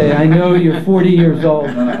birthday. I know you're 40 years old.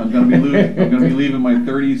 I'm going to be leaving my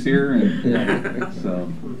 30s here,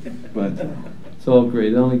 but it's all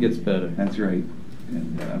great. It only gets better. That's right.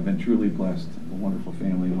 And I've been truly blessed. A wonderful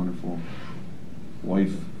family, wonderful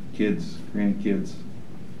wife, kids, grandkids.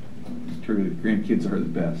 Truly, grandkids are the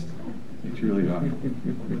best. They truly are.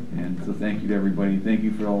 And so thank you to everybody. Thank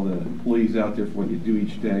you for all the employees out there for what you do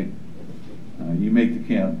each day. You make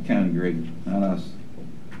the county great, not us.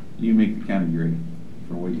 You make the county great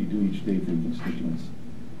for what you do each day for your constituents.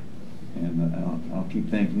 And I'll keep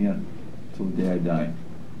thanking you till the day I die.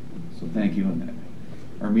 So thank you on that.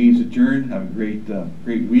 Our meeting's adjourned. Have a great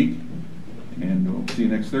week, and we'll see you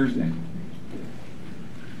next Thursday.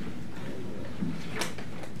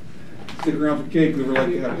 Stick around for cake. We would like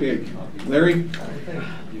to have cake. Larry?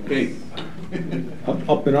 Cake.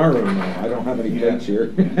 Up in our room now. I don't have any cakes here.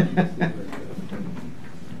 Mr.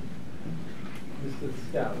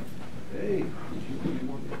 Stout. Hey.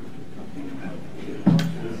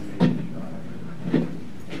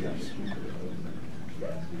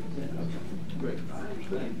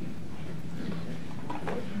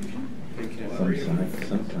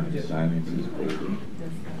 Sometimes silence is golden.